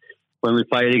team, when we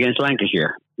played against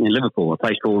Lancashire in Liverpool, a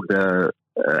place called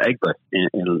Egbert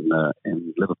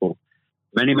in Liverpool,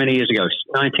 many, many years ago,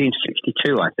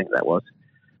 1962, I think that was.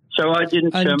 So I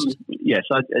didn't, I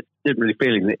didn't really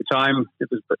feel it at the time. It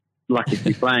was lucky to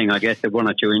be playing, I guess. There were one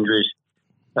or two injuries.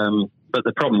 But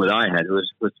the problem that I had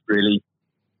was really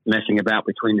messing about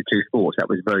between the two sports. That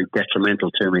was very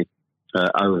detrimental to me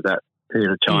over that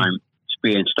period of time,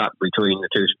 being stuck between the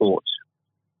two sports.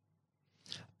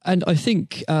 And I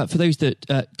think for those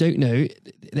that don't know,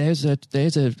 there's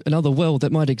another world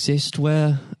that might exist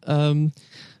where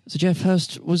Sir Geoff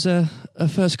Hurst was a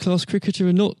first-class cricketer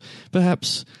and not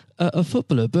perhaps a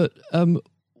footballer. But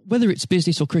whether it's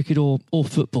business or cricket or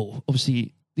football,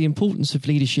 obviously the importance of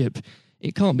leadership,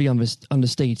 it can't be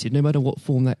understated, no matter what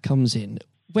form that comes in.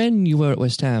 When you were at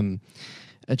West Ham,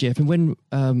 Geoff, and when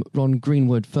Ron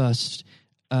Greenwood first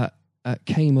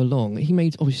came along, he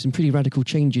made obviously some pretty radical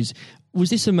changes. Was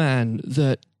this a man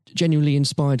that genuinely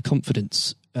inspired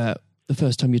confidence the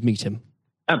first time you'd meet him?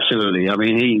 Absolutely. I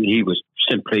mean, he was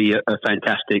simply a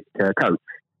fantastic coach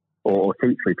or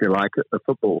teacher, if you like, of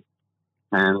football.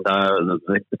 And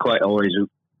the quite always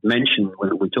mentioned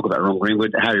when we talk about Ron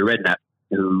Greenwood, Harry Redknapp,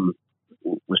 who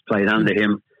was played under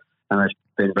him and has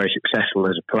been very successful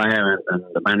as a player and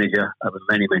a manager over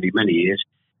many, many, many years.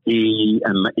 He's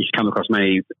come across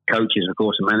many coaches, of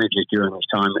course, and managers during his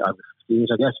time over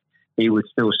years, I guess. He would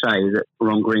still say that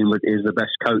Ron Greenwood is the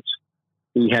best coach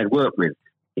he'd worked with.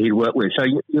 So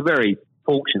you're very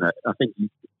fortunate. I think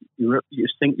you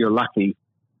think you're lucky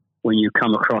when you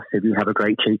come across, if you have a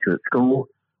great teacher at school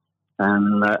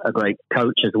and a great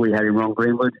coach, as we had in Ron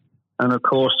Greenwood, and of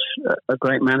course a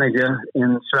great manager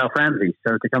in Sir Alf Ramsey.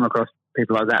 So to come across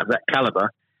people like that, of that calibre,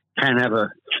 can have a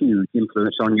huge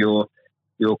influence on your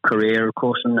career, of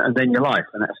course, and then your life.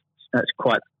 And that's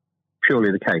quite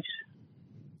purely the case.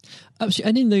 Absolutely.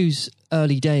 And in those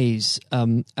early days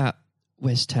at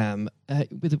West Ham,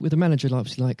 with a manager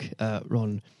like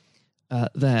Ron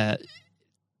there,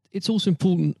 it's also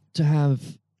important to have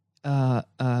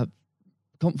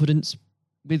confidence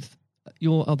with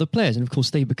your other players. And of course,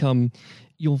 they become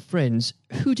your friends.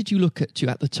 Who did you look at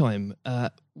the time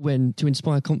to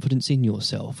inspire confidence in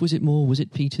yourself? Was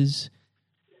it Peters?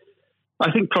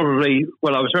 I think probably, I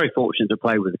was very fortunate to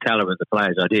play with the calibre of the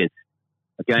players I did.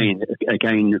 Again,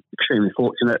 extremely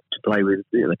fortunate to play with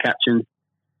the captain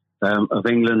of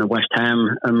England and West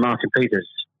Ham and Martin Peters.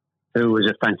 who was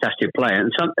a fantastic player.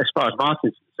 And as far as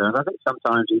Martin's concerned, I think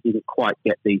sometimes he didn't quite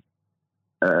get the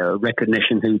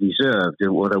recognition he deserved.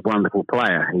 What a wonderful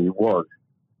player he was.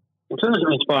 In terms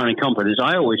of inspiring confidence,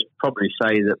 I always probably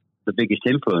say that the biggest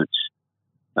influence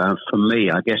for me,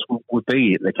 I guess, would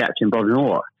be the captain, Bobby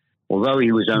Moore. Although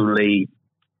he was only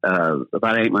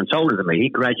about 8 months older than me, he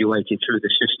graduated through the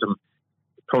system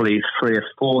probably 3 or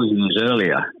 4 years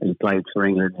earlier. He played for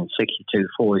England in 62,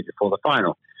 4 years before the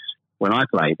final when I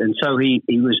played. And so he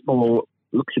was more,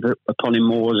 looked upon him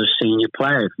more as a senior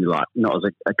player, if you like, not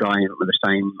as a guy with the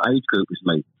same age group as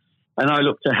me. And I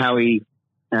looked at how he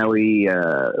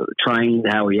trained,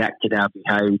 how he acted, how he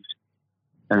behaved,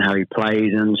 and how he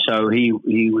played. And so he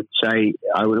would say,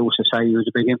 I would also say he was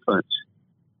a big influence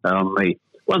on me.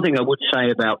 One thing I would say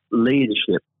about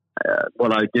leadership,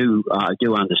 what I do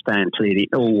understand clearly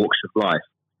in all walks of life,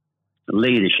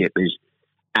 leadership is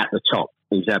at the top,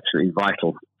 is absolutely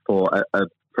vital for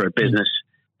a business,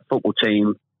 a football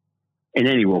team, in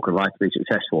any walk of life to be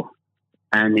successful.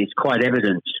 And it's quite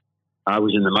evident. I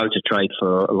was in the motor trade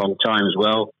for a long time as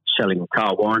well, selling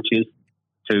car warranties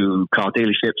to car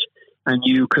dealerships. And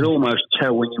you could almost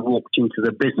tell when you walked into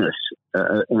the business,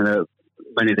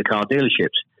 many of the car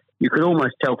dealerships, you could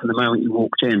almost tell from the moment you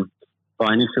walked in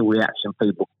by initial reaction,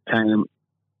 people came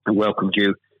and welcomed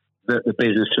you, that the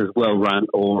business was well run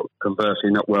or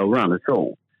conversely not well run at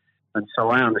all. And so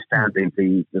I understand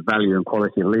the value and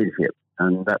quality of leadership.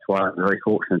 And that's why I'm very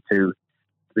fortunate to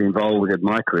be involved in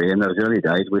my career in those early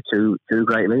days with two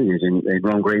great leaders in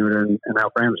Ron Greenwood and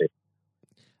Alf Ramsey.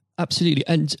 Absolutely.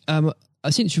 And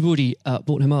since you've already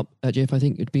brought him up, Jeff, I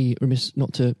think it'd be remiss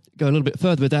not to go a little bit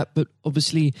further with that. But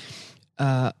obviously,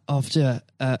 after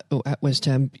at West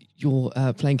Ham, your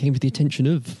playing came to the attention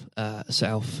of Sir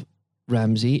Alf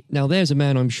Ramsey. Now, there's a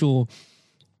man I'm sure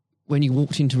when you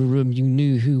walked into a room, you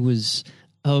knew who was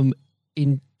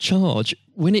in charge.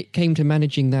 When it came to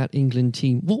managing that England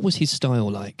team, what was his style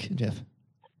like, Jeff?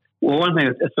 Well,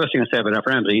 the first thing I say about Alf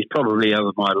Ramsey, he's probably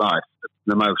over my life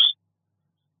the most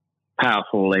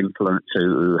powerful influence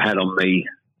who had on me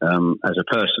as a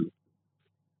person.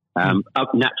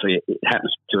 Naturally, it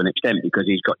happens to an extent because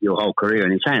he's got your whole career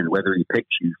in his hand. Whether he picks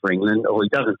you for England or he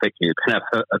doesn't pick you, it can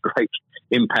have a great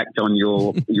impact on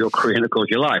your career and, of course,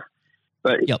 your life.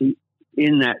 But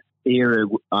in that era,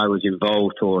 I was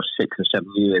involved for 6 or 7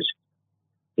 years.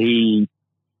 It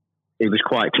was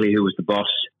quite clear who was the boss.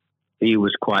 He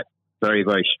was quite very,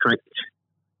 very strict.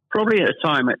 Probably at a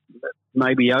time,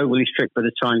 maybe overly strict, but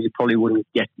at times you probably wouldn't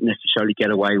necessarily get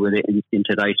away with it in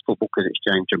today's football because it's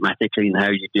changed dramatically in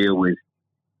how you deal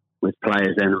with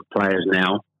players then and players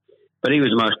now. But he was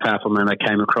the most powerful man I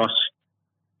came across,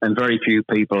 and very few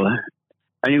people.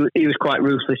 And he was quite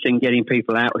ruthless in getting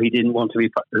people out who didn't want to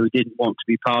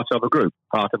be part of a group,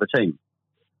 part of a team.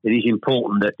 It is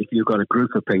important that if you've got a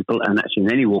group of people, and that's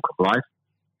in any walk of life,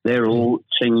 they're all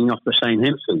singing off the same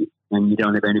hymn sheet, and you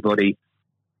don't have anybody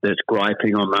that's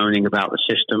griping or moaning about the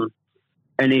system.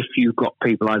 And if you've got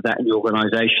people like that in the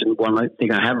organisation, one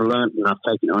thing I have learned, and I've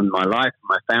taken it on in my life,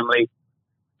 my family,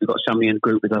 you've got somebody in the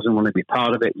group that doesn't want to be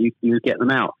part of it, you get them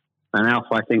out. And Alf,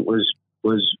 I think, was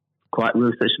quite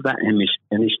ruthless with that in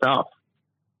his staff.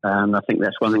 And I think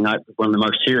that's one of the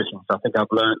most serious things I think I've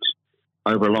learnt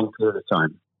over a long period of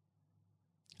time.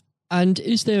 And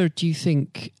is there, do you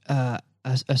think, a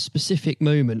specific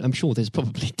moment, I'm sure there's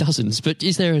probably dozens, but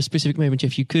is there a specific moment,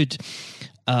 if you could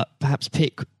perhaps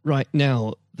pick right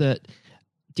now, that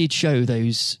did show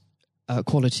those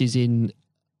qualities in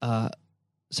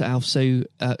Sir Alf so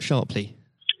sharply?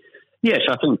 Yes,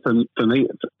 I think for me,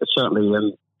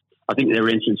 certainly, I think there are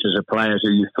instances of players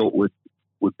who you thought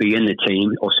would be in the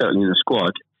team or certainly in the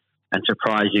squad, and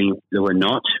surprisingly they were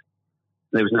not.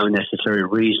 There was no necessary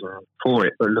reason for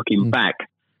it, but looking back,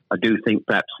 I do think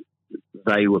perhaps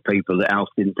they were people that Alf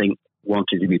didn't think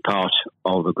wanted to be part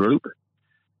of a group.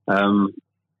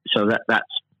 So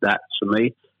that's for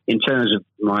me. In terms of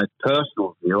my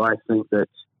personal view, I think that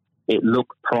it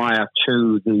looked prior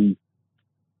to the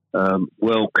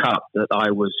World Cup that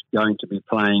I was going to be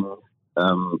playing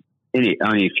in it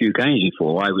only a few games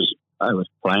before. I was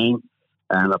playing,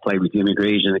 and I played with Jimmy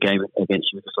Greaves in the game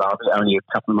against Yugoslavia only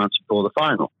a couple of months before the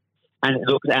final. And it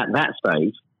looked at that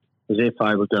stage as if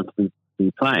I was going to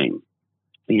be playing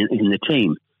in the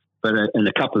team. But in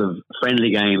a couple of more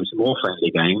friendly games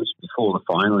before the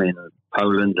final in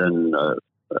Poland and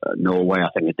Norway, I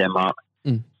think, and Denmark,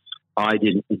 I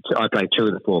played 2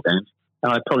 of the 4 games,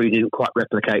 and I probably didn't quite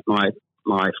replicate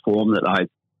my form that I'd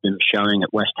been showing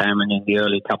at West Ham and in the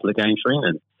early couple of games for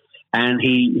England. And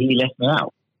he left me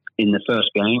out in the first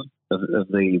game of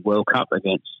the World Cup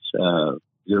against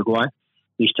Uruguay.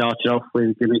 He started off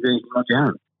with Jimmy Greaves and Roger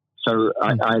Hunt. So I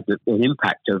had an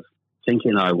impact of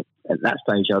thinking at that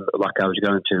stage I looked like I was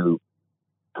going to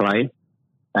play,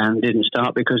 and didn't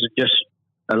start because of just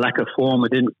a lack of form. I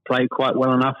didn't play quite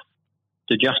well enough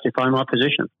to justify my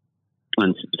position.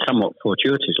 And somewhat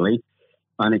fortuitously,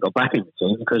 I only got back in the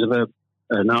team because of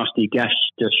a nasty gash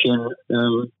to shin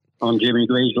on Jimmy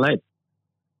Greaves' leg.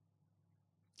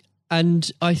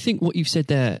 And I think what you've said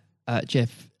there,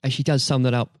 Jeff, actually does sum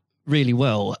that up really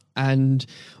well. And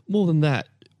more than that,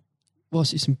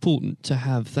 whilst it's important to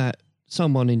have that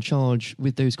someone in charge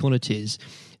with those qualities,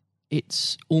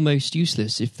 it's almost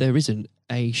useless if there isn't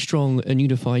a strong and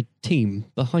unified team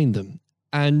behind them.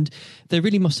 And there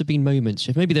really must have been moments,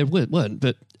 Jeff, maybe there weren't,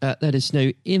 but let us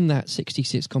know, in that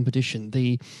 66 competition,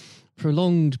 the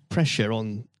prolonged pressure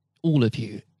on all of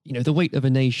you, the weight of a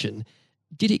nation,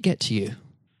 did it get to you?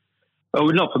 Oh,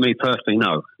 not for me personally,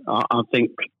 no. I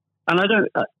think, and I don't,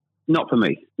 not for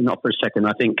me, not for a second.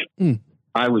 I think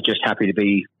I was just happy to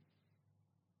be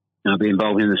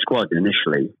involved in the squad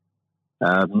initially.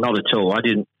 Not at all.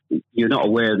 You're not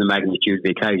aware of the magnitude of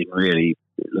the occasion, really,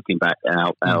 looking back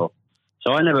out.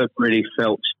 So I never really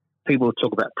felt, people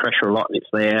talk about pressure a lot and it's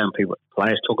there, and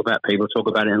players talk about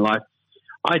it in life.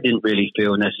 I didn't really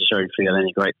necessarily feel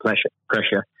any great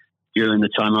pressure during the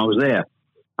time I was there.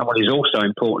 And what is also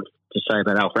important to say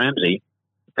about Alf Ramsey,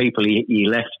 the people he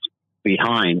left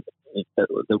behind that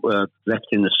were left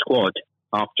in the squad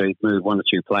after he moved one or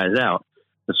two players out,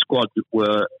 the squad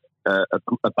were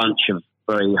a bunch of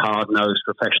very hard-nosed,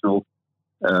 professional,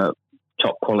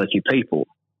 top-quality people.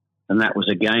 And that was,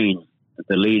 again,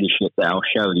 the leadership that Al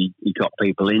showed. He got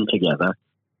people in together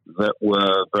that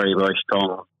were very, very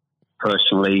strong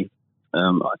personally.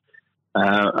 And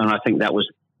I think that was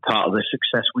part of the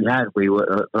success we had. We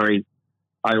were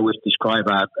I always describe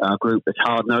our group as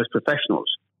hard-nosed professionals.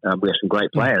 We have some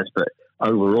great players, but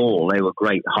overall they were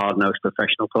great hard-nosed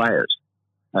professional players.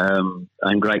 And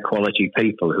great quality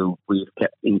people who we've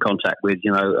kept in contact with,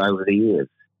 over the years.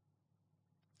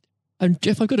 And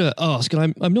Jeff, I've got to ask,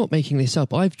 and I'm not making this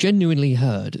up, I've genuinely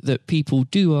heard that people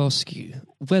do ask you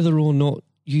whether or not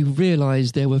you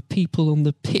realise there were people on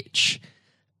the pitch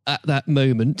at that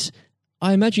moment.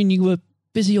 I imagine you were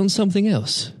busy on something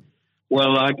else.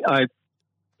 Well, I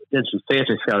did some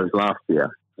theatre shows last year.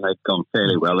 They've gone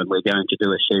fairly well, and we're going to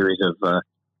do a series of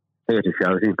theatre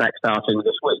shows, in fact, starting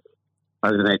this week,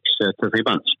 over the next 2 or 3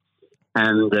 months.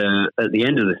 And at the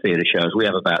end of the theatre shows, we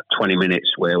have about 20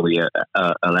 minutes where we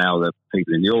allow the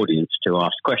people in the audience to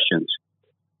ask questions.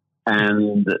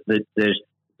 And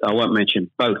I won't mention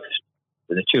both.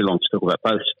 They're too long to talk about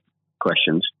both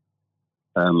questions.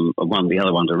 The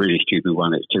other one's a really stupid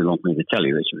one. It's too long for me to tell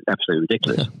you. It's absolutely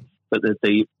ridiculous. But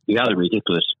the other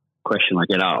ridiculous question I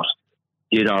get asked,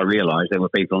 did I realise there were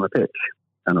people on the pitch?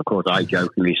 And of course, I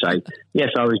jokingly say,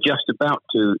 yes, I was just about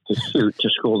to shoot to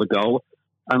score the goal.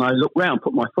 And I looked round,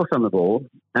 put my foot on the ball,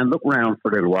 and looked round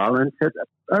for a little while and said,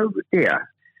 oh dear,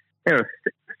 there are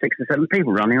 6 or 7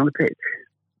 people running on the pitch.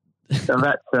 So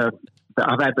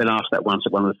I've been asked that once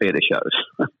at one of the theatre shows.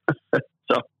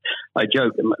 So I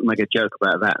make a joke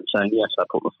about that and saying, yes, I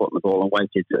put my foot on the ball and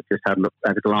waited, just had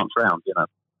a glance round,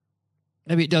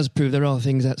 Maybe it does prove there are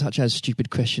things such as stupid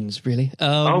questions, really.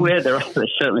 Oh, yeah, there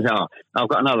certainly are. I've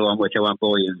got another one which I won't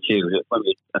bore you into.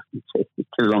 It's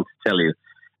too long to tell you.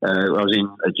 I was in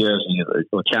a Jersey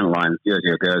or Channel Line, Jersey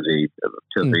or Guernsey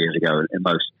 2 or 3 years ago, and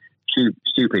most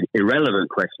stupid, irrelevant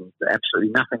questions,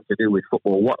 absolutely nothing to do with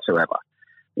football whatsoever,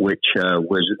 which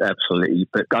was absolutely.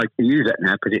 But I can use that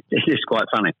now because it is quite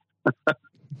funny.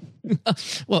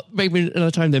 Well, maybe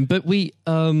another time then. But we.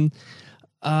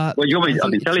 Well, you want me? I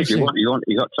can tell you if you want.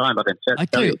 You got time? I can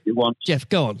tell you if you want. Jeff,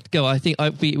 go on. I think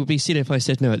it would be silly if I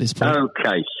said no at this point.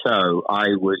 Okay, so I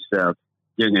was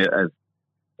doing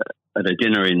at a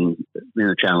dinner in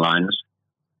the Channel Lines,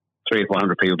 300 or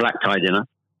 400 people, black tie dinner,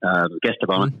 guest of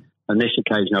honour. On this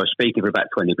occasion, I was speaking for about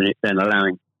 20 minutes, then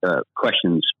allowing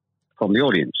questions from the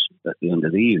audience at the end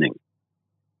of the evening.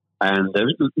 And there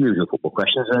was usual football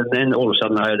questions, and then all of a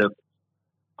sudden I had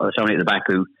somebody at the back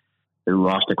who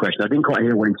asked a question. I didn't quite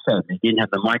hear what he said. He didn't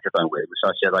have the microphone with him, so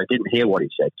I said, I didn't hear what he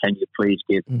said. Can you please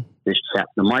give this chap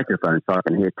the microphone so I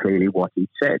can hear clearly what he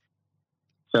said?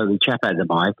 So the chap had the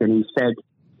mic, and he said,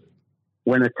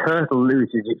 when a turtle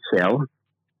loses its shell,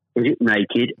 is it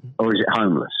naked or is it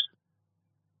homeless?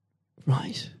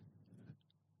 Right.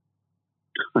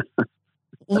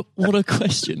 What a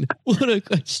question. What a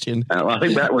question. I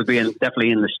think that would be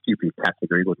definitely in the stupid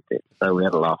category, wouldn't it? So we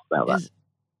had a laugh about that.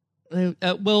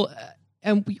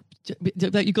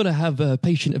 You've got to have a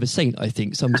patient of a saint, I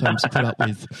think, sometimes to put up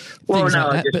with things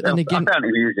like that. But then again, I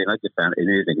found it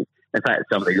amusing. In fact,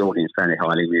 some of the audience found it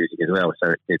highly amusing as well. So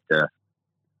it did.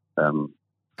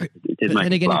 It did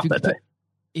make me laugh that day.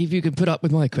 If you can put up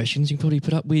with my questions, you can probably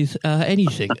put up with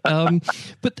anything.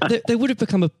 But there would have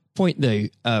become a point, though,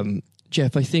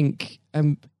 Jeff. I think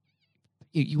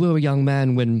you were a young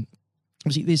man when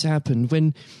obviously this happened,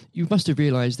 when you must have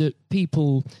realised that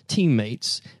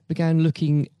teammates, began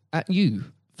looking at you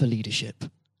for leadership.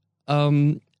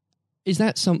 Is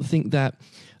that something that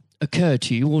occurred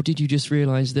to you, or did you just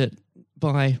realise that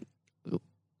by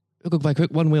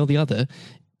one way or the other,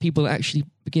 people actually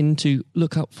begin to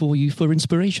look up for you for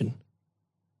inspiration?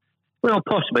 Well,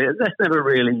 possibly. That's never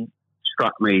really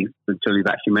struck me until you've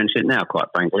actually mentioned it now, quite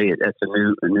frankly. It's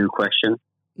a new question.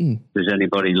 Does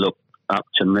anybody look up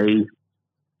to me?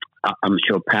 I'm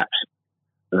sure perhaps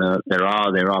there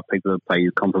are people who pay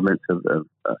you compliments of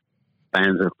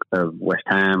fans of West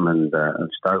Ham and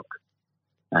Stoke,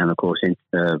 and of course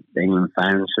England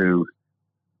fans who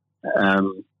I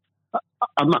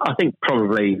think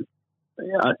probably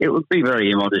it would be very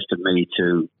immodest of me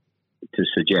to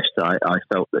suggest I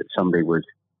felt that somebody was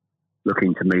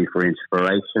looking to me for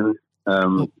inspiration.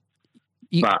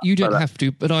 You don't have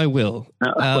to, but I will.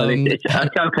 It's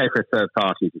okay for a third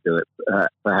party to do it.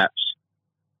 Perhaps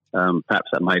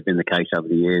that may have been the case over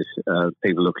the years.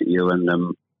 People look at you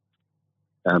and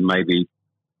maybe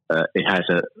it has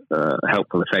a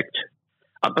helpful effect.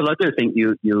 But I do think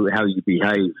you how you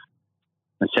behave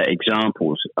and set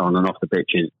examples on and off the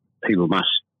pitches, people must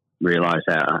realise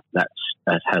that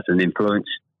has an influence.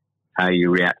 How you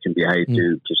react and behave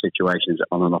to situations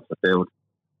on and off the field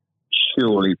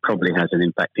surely probably has an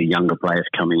impact to younger players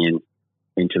coming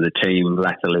into the team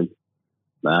latterly.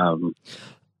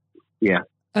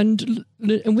 And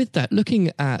with that,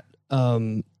 looking at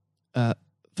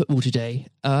football today,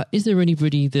 is there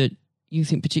anybody that you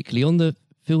think particularly on the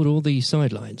field or the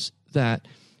sidelines that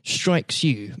strikes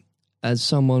you as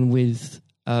someone with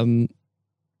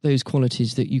those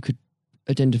qualities that you could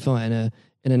identify in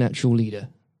a natural leader?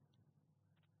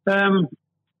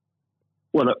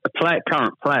 Well,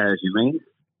 current players, you mean?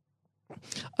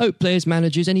 Oh, players,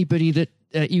 managers, anybody that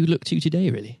you look to today,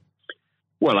 really?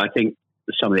 Well, I think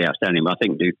some of the outstanding. I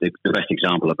think the best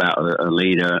example about a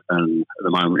leader at the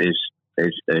moment is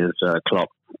Klopp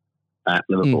at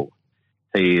Liverpool.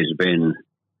 He has been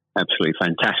absolutely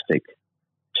fantastic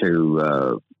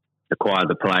to acquire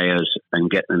the players and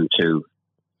get them to.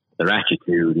 Their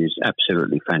attitude is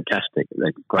absolutely fantastic.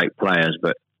 They're great players,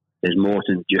 but there's more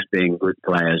than just being good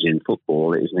players in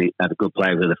football. It is have a good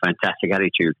player with a fantastic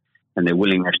attitude, and their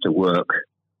willingness to work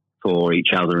for each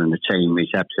other and the team is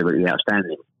absolutely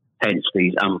outstanding. Hence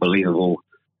these unbelievable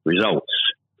results.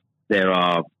 There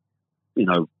are,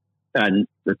 and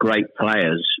the great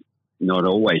players not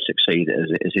always succeed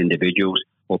as individuals,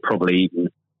 or probably even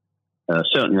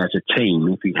certainly as a team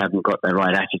if you haven't got the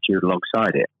right attitude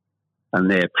alongside it. And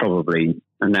they're probably,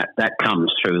 and that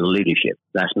comes through the leadership.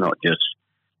 That's not just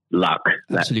luck.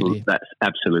 Absolutely. That's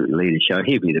absolutely leadership.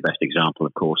 He'd be the best example,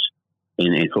 of course,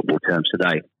 in football terms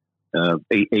today,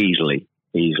 easily.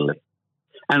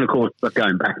 And of course, but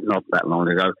going back not that long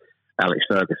ago, Alex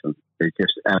Ferguson is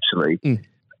just absolutely.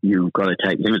 You've got to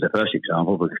take him as the first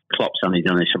example, because Klopp's only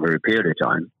done this over a period of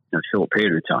time, a short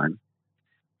period of time.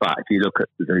 But if you look at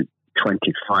the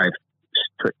 26,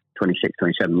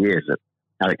 27 years that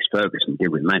Alex Ferguson did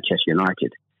with Manchester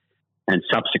United, and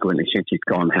subsequently since he's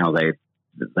gone, how they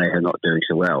are not doing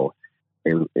so well.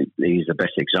 He's the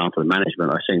best example of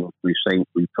management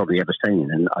we've probably ever seen,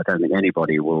 and I don't think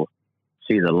anybody will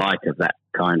see the light of that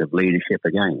kind of leadership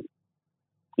again.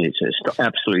 It's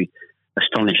absolutely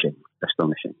astonishing.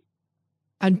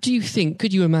 And do you think,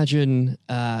 could you imagine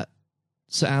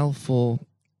Sir Alf or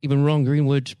even Ron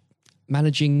Greenwood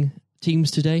managing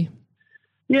teams today?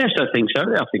 Yes, I think so.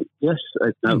 I think yes,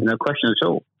 no question at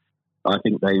all. I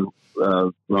think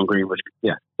Ron Greenwood.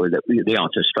 Yeah, the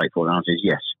answer, straightforward answer is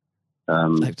yes.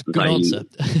 That's a good answer.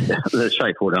 The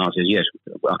straightforward answer is yes.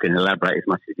 I can elaborate as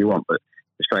much as you want, but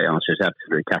the straight answer is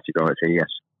absolutely categorically yes.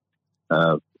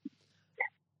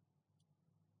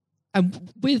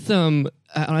 And with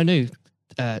I know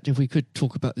if we could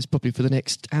talk about this probably for the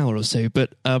next hour or so,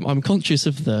 but I'm conscious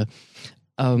of the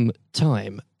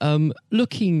time.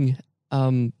 Looking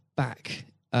back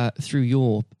through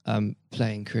your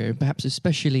playing career, perhaps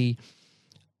especially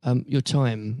your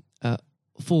time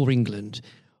for England,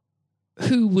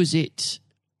 who was it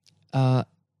that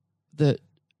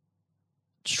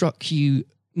struck you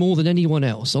more than anyone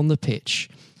else on the pitch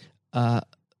that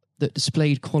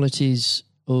displayed qualities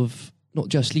of not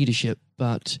just leadership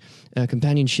but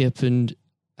companionship and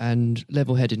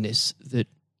level-headedness that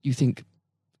you think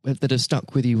that have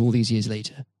stuck with you all these years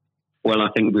later? Well, I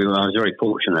think I was very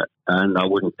fortunate, and I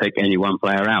wouldn't pick any one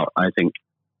player out. I think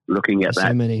looking at that.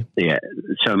 So many. Yeah,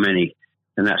 so many.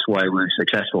 And that's why we're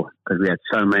successful, because we had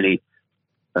so many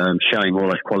showing all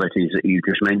those qualities that you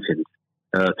just mentioned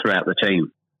throughout the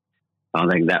team. I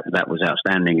think that was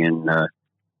outstanding, and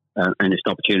it's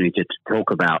an opportunity to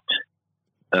talk about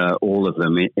all of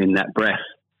them in that breath.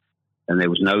 And there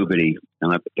was nobody,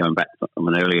 and going back from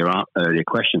an earlier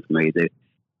question for me,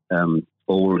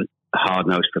 all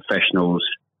hard-nosed professionals,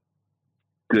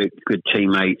 good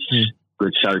teammates,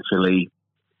 good socially,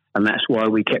 and that's why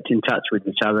we kept in touch with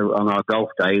each other on our golf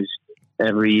days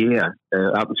every year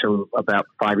up until about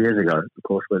 5 years ago. Of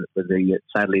course, with the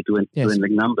sadly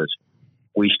dwindling numbers,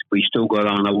 we still got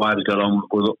on. Our wives got on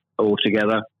all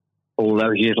together all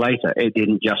those years later. It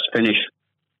didn't just finish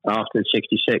after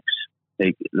 '66.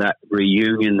 That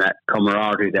reunion, that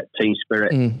camaraderie, that team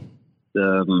spirit,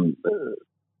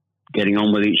 getting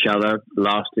on with each other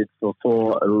lasted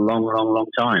for a long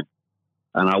time.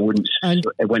 And I wouldn't,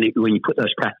 when you put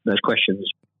those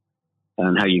questions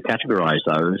and how you categorize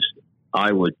those,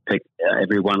 I would pick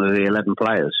every one of the 11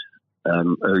 players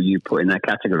who you put in that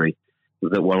category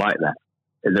that were like that.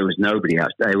 There was nobody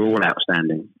else. They were all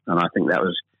outstanding. And I think that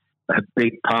was a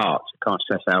big part. I can't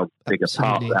stress how big a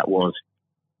part that was.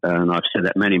 And I've said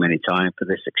that many times, for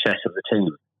the success of the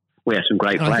team. We had some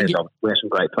great players. We had some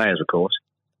great players, of course,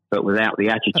 but without the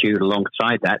attitude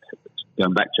alongside that,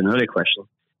 going back to an earlier question,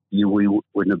 we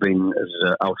wouldn't have been as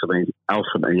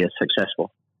ultimately as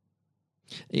successful.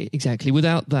 Exactly.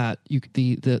 Without that,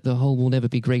 the whole will never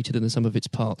be greater than the sum of its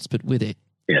parts. But with it,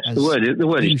 yes, the word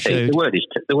is team. The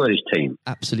word is team.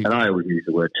 Absolutely. And I always use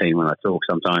the word team when I talk.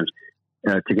 Sometimes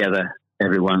together,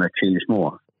 everyone achieves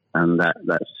more. And that's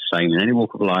the same in any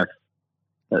walk of life.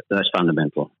 That's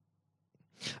fundamental.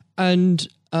 And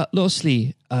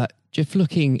lastly, Jeff,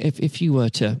 looking, if you were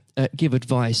to give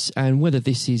advice, and whether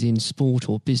this is in sport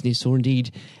or business or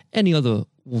indeed any other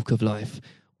walk of life,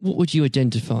 what would you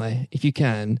identify, if you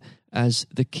can, as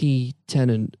the key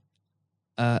tenet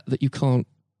that you can't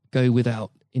go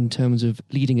without in terms of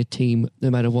leading a team, no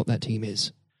matter what that team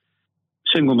is?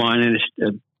 Single-mindedness,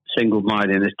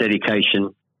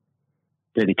 dedication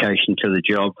to the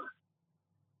job,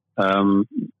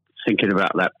 thinking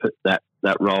about that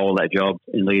role, that job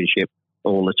in leadership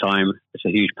all the time. It's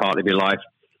a huge part of your life.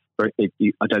 I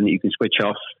don't think you can switch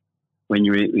off when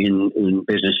you're in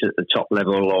business at the top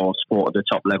level or sport at the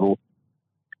top level.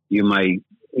 You may,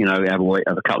 have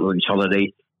a couple of weeks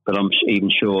holiday, but I'm even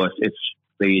sure if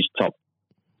these top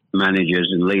managers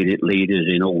and leaders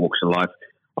in all walks of life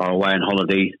are away on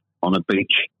holiday on a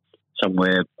beach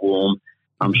somewhere warm,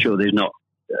 I'm sure they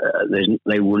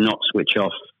will not switch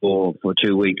off for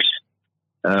 2 weeks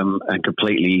and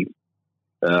completely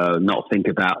not think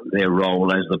about their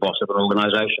role as the boss of an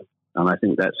organisation. And I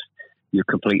think you're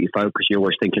completely focused. You're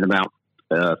always thinking about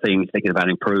things, thinking about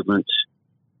improvements,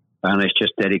 and it's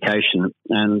just dedication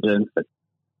and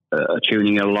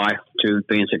tuning your life to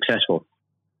being successful.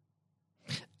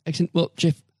 Excellent. Well,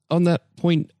 Jeff, on that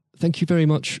point, thank you very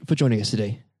much for joining us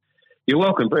today. You're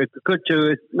welcome. Nice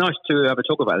to have a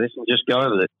talk about this and just go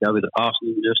over the past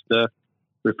and just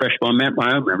refresh my own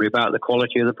memory about the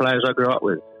quality of the players I grew up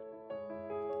with.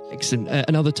 Excellent.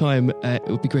 Another time, it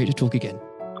would be great to talk again.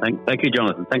 Thank you,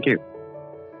 Jonathan. Thank you.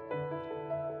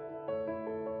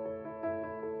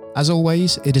 As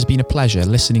always, it has been a pleasure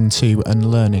listening to and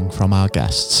learning from our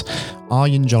guests. I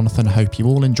and Jonathan hope you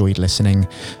all enjoyed listening.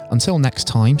 Until next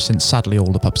time, since sadly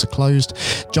all the pubs are closed,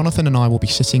 Jonathan and I will be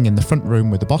sitting in the front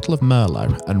room with a bottle of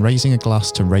Merlot and raising a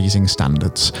glass to raising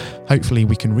standards. Hopefully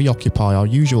we can reoccupy our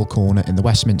usual corner in the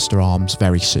Westminster Arms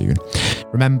very soon.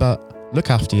 Remember, look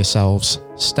after yourselves,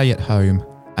 stay at home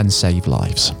and save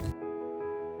lives.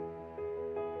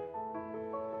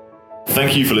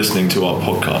 Thank you for listening to our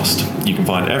podcast. You can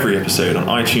find every episode on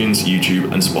iTunes,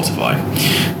 YouTube, and Spotify.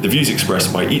 The views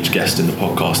expressed by each guest in the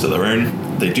podcast are their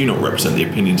own. They do not represent the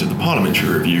opinions of the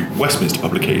Parliamentary Review, Westminster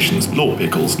Publications, Lord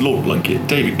Pickles, Lord Blunkett,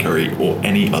 David Curry, or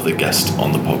any other guest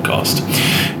on the podcast.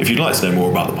 If you'd like to know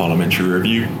more about the Parliamentary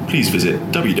Review, please visit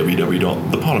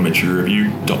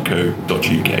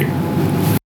www.theparliamentaryreview.co.uk.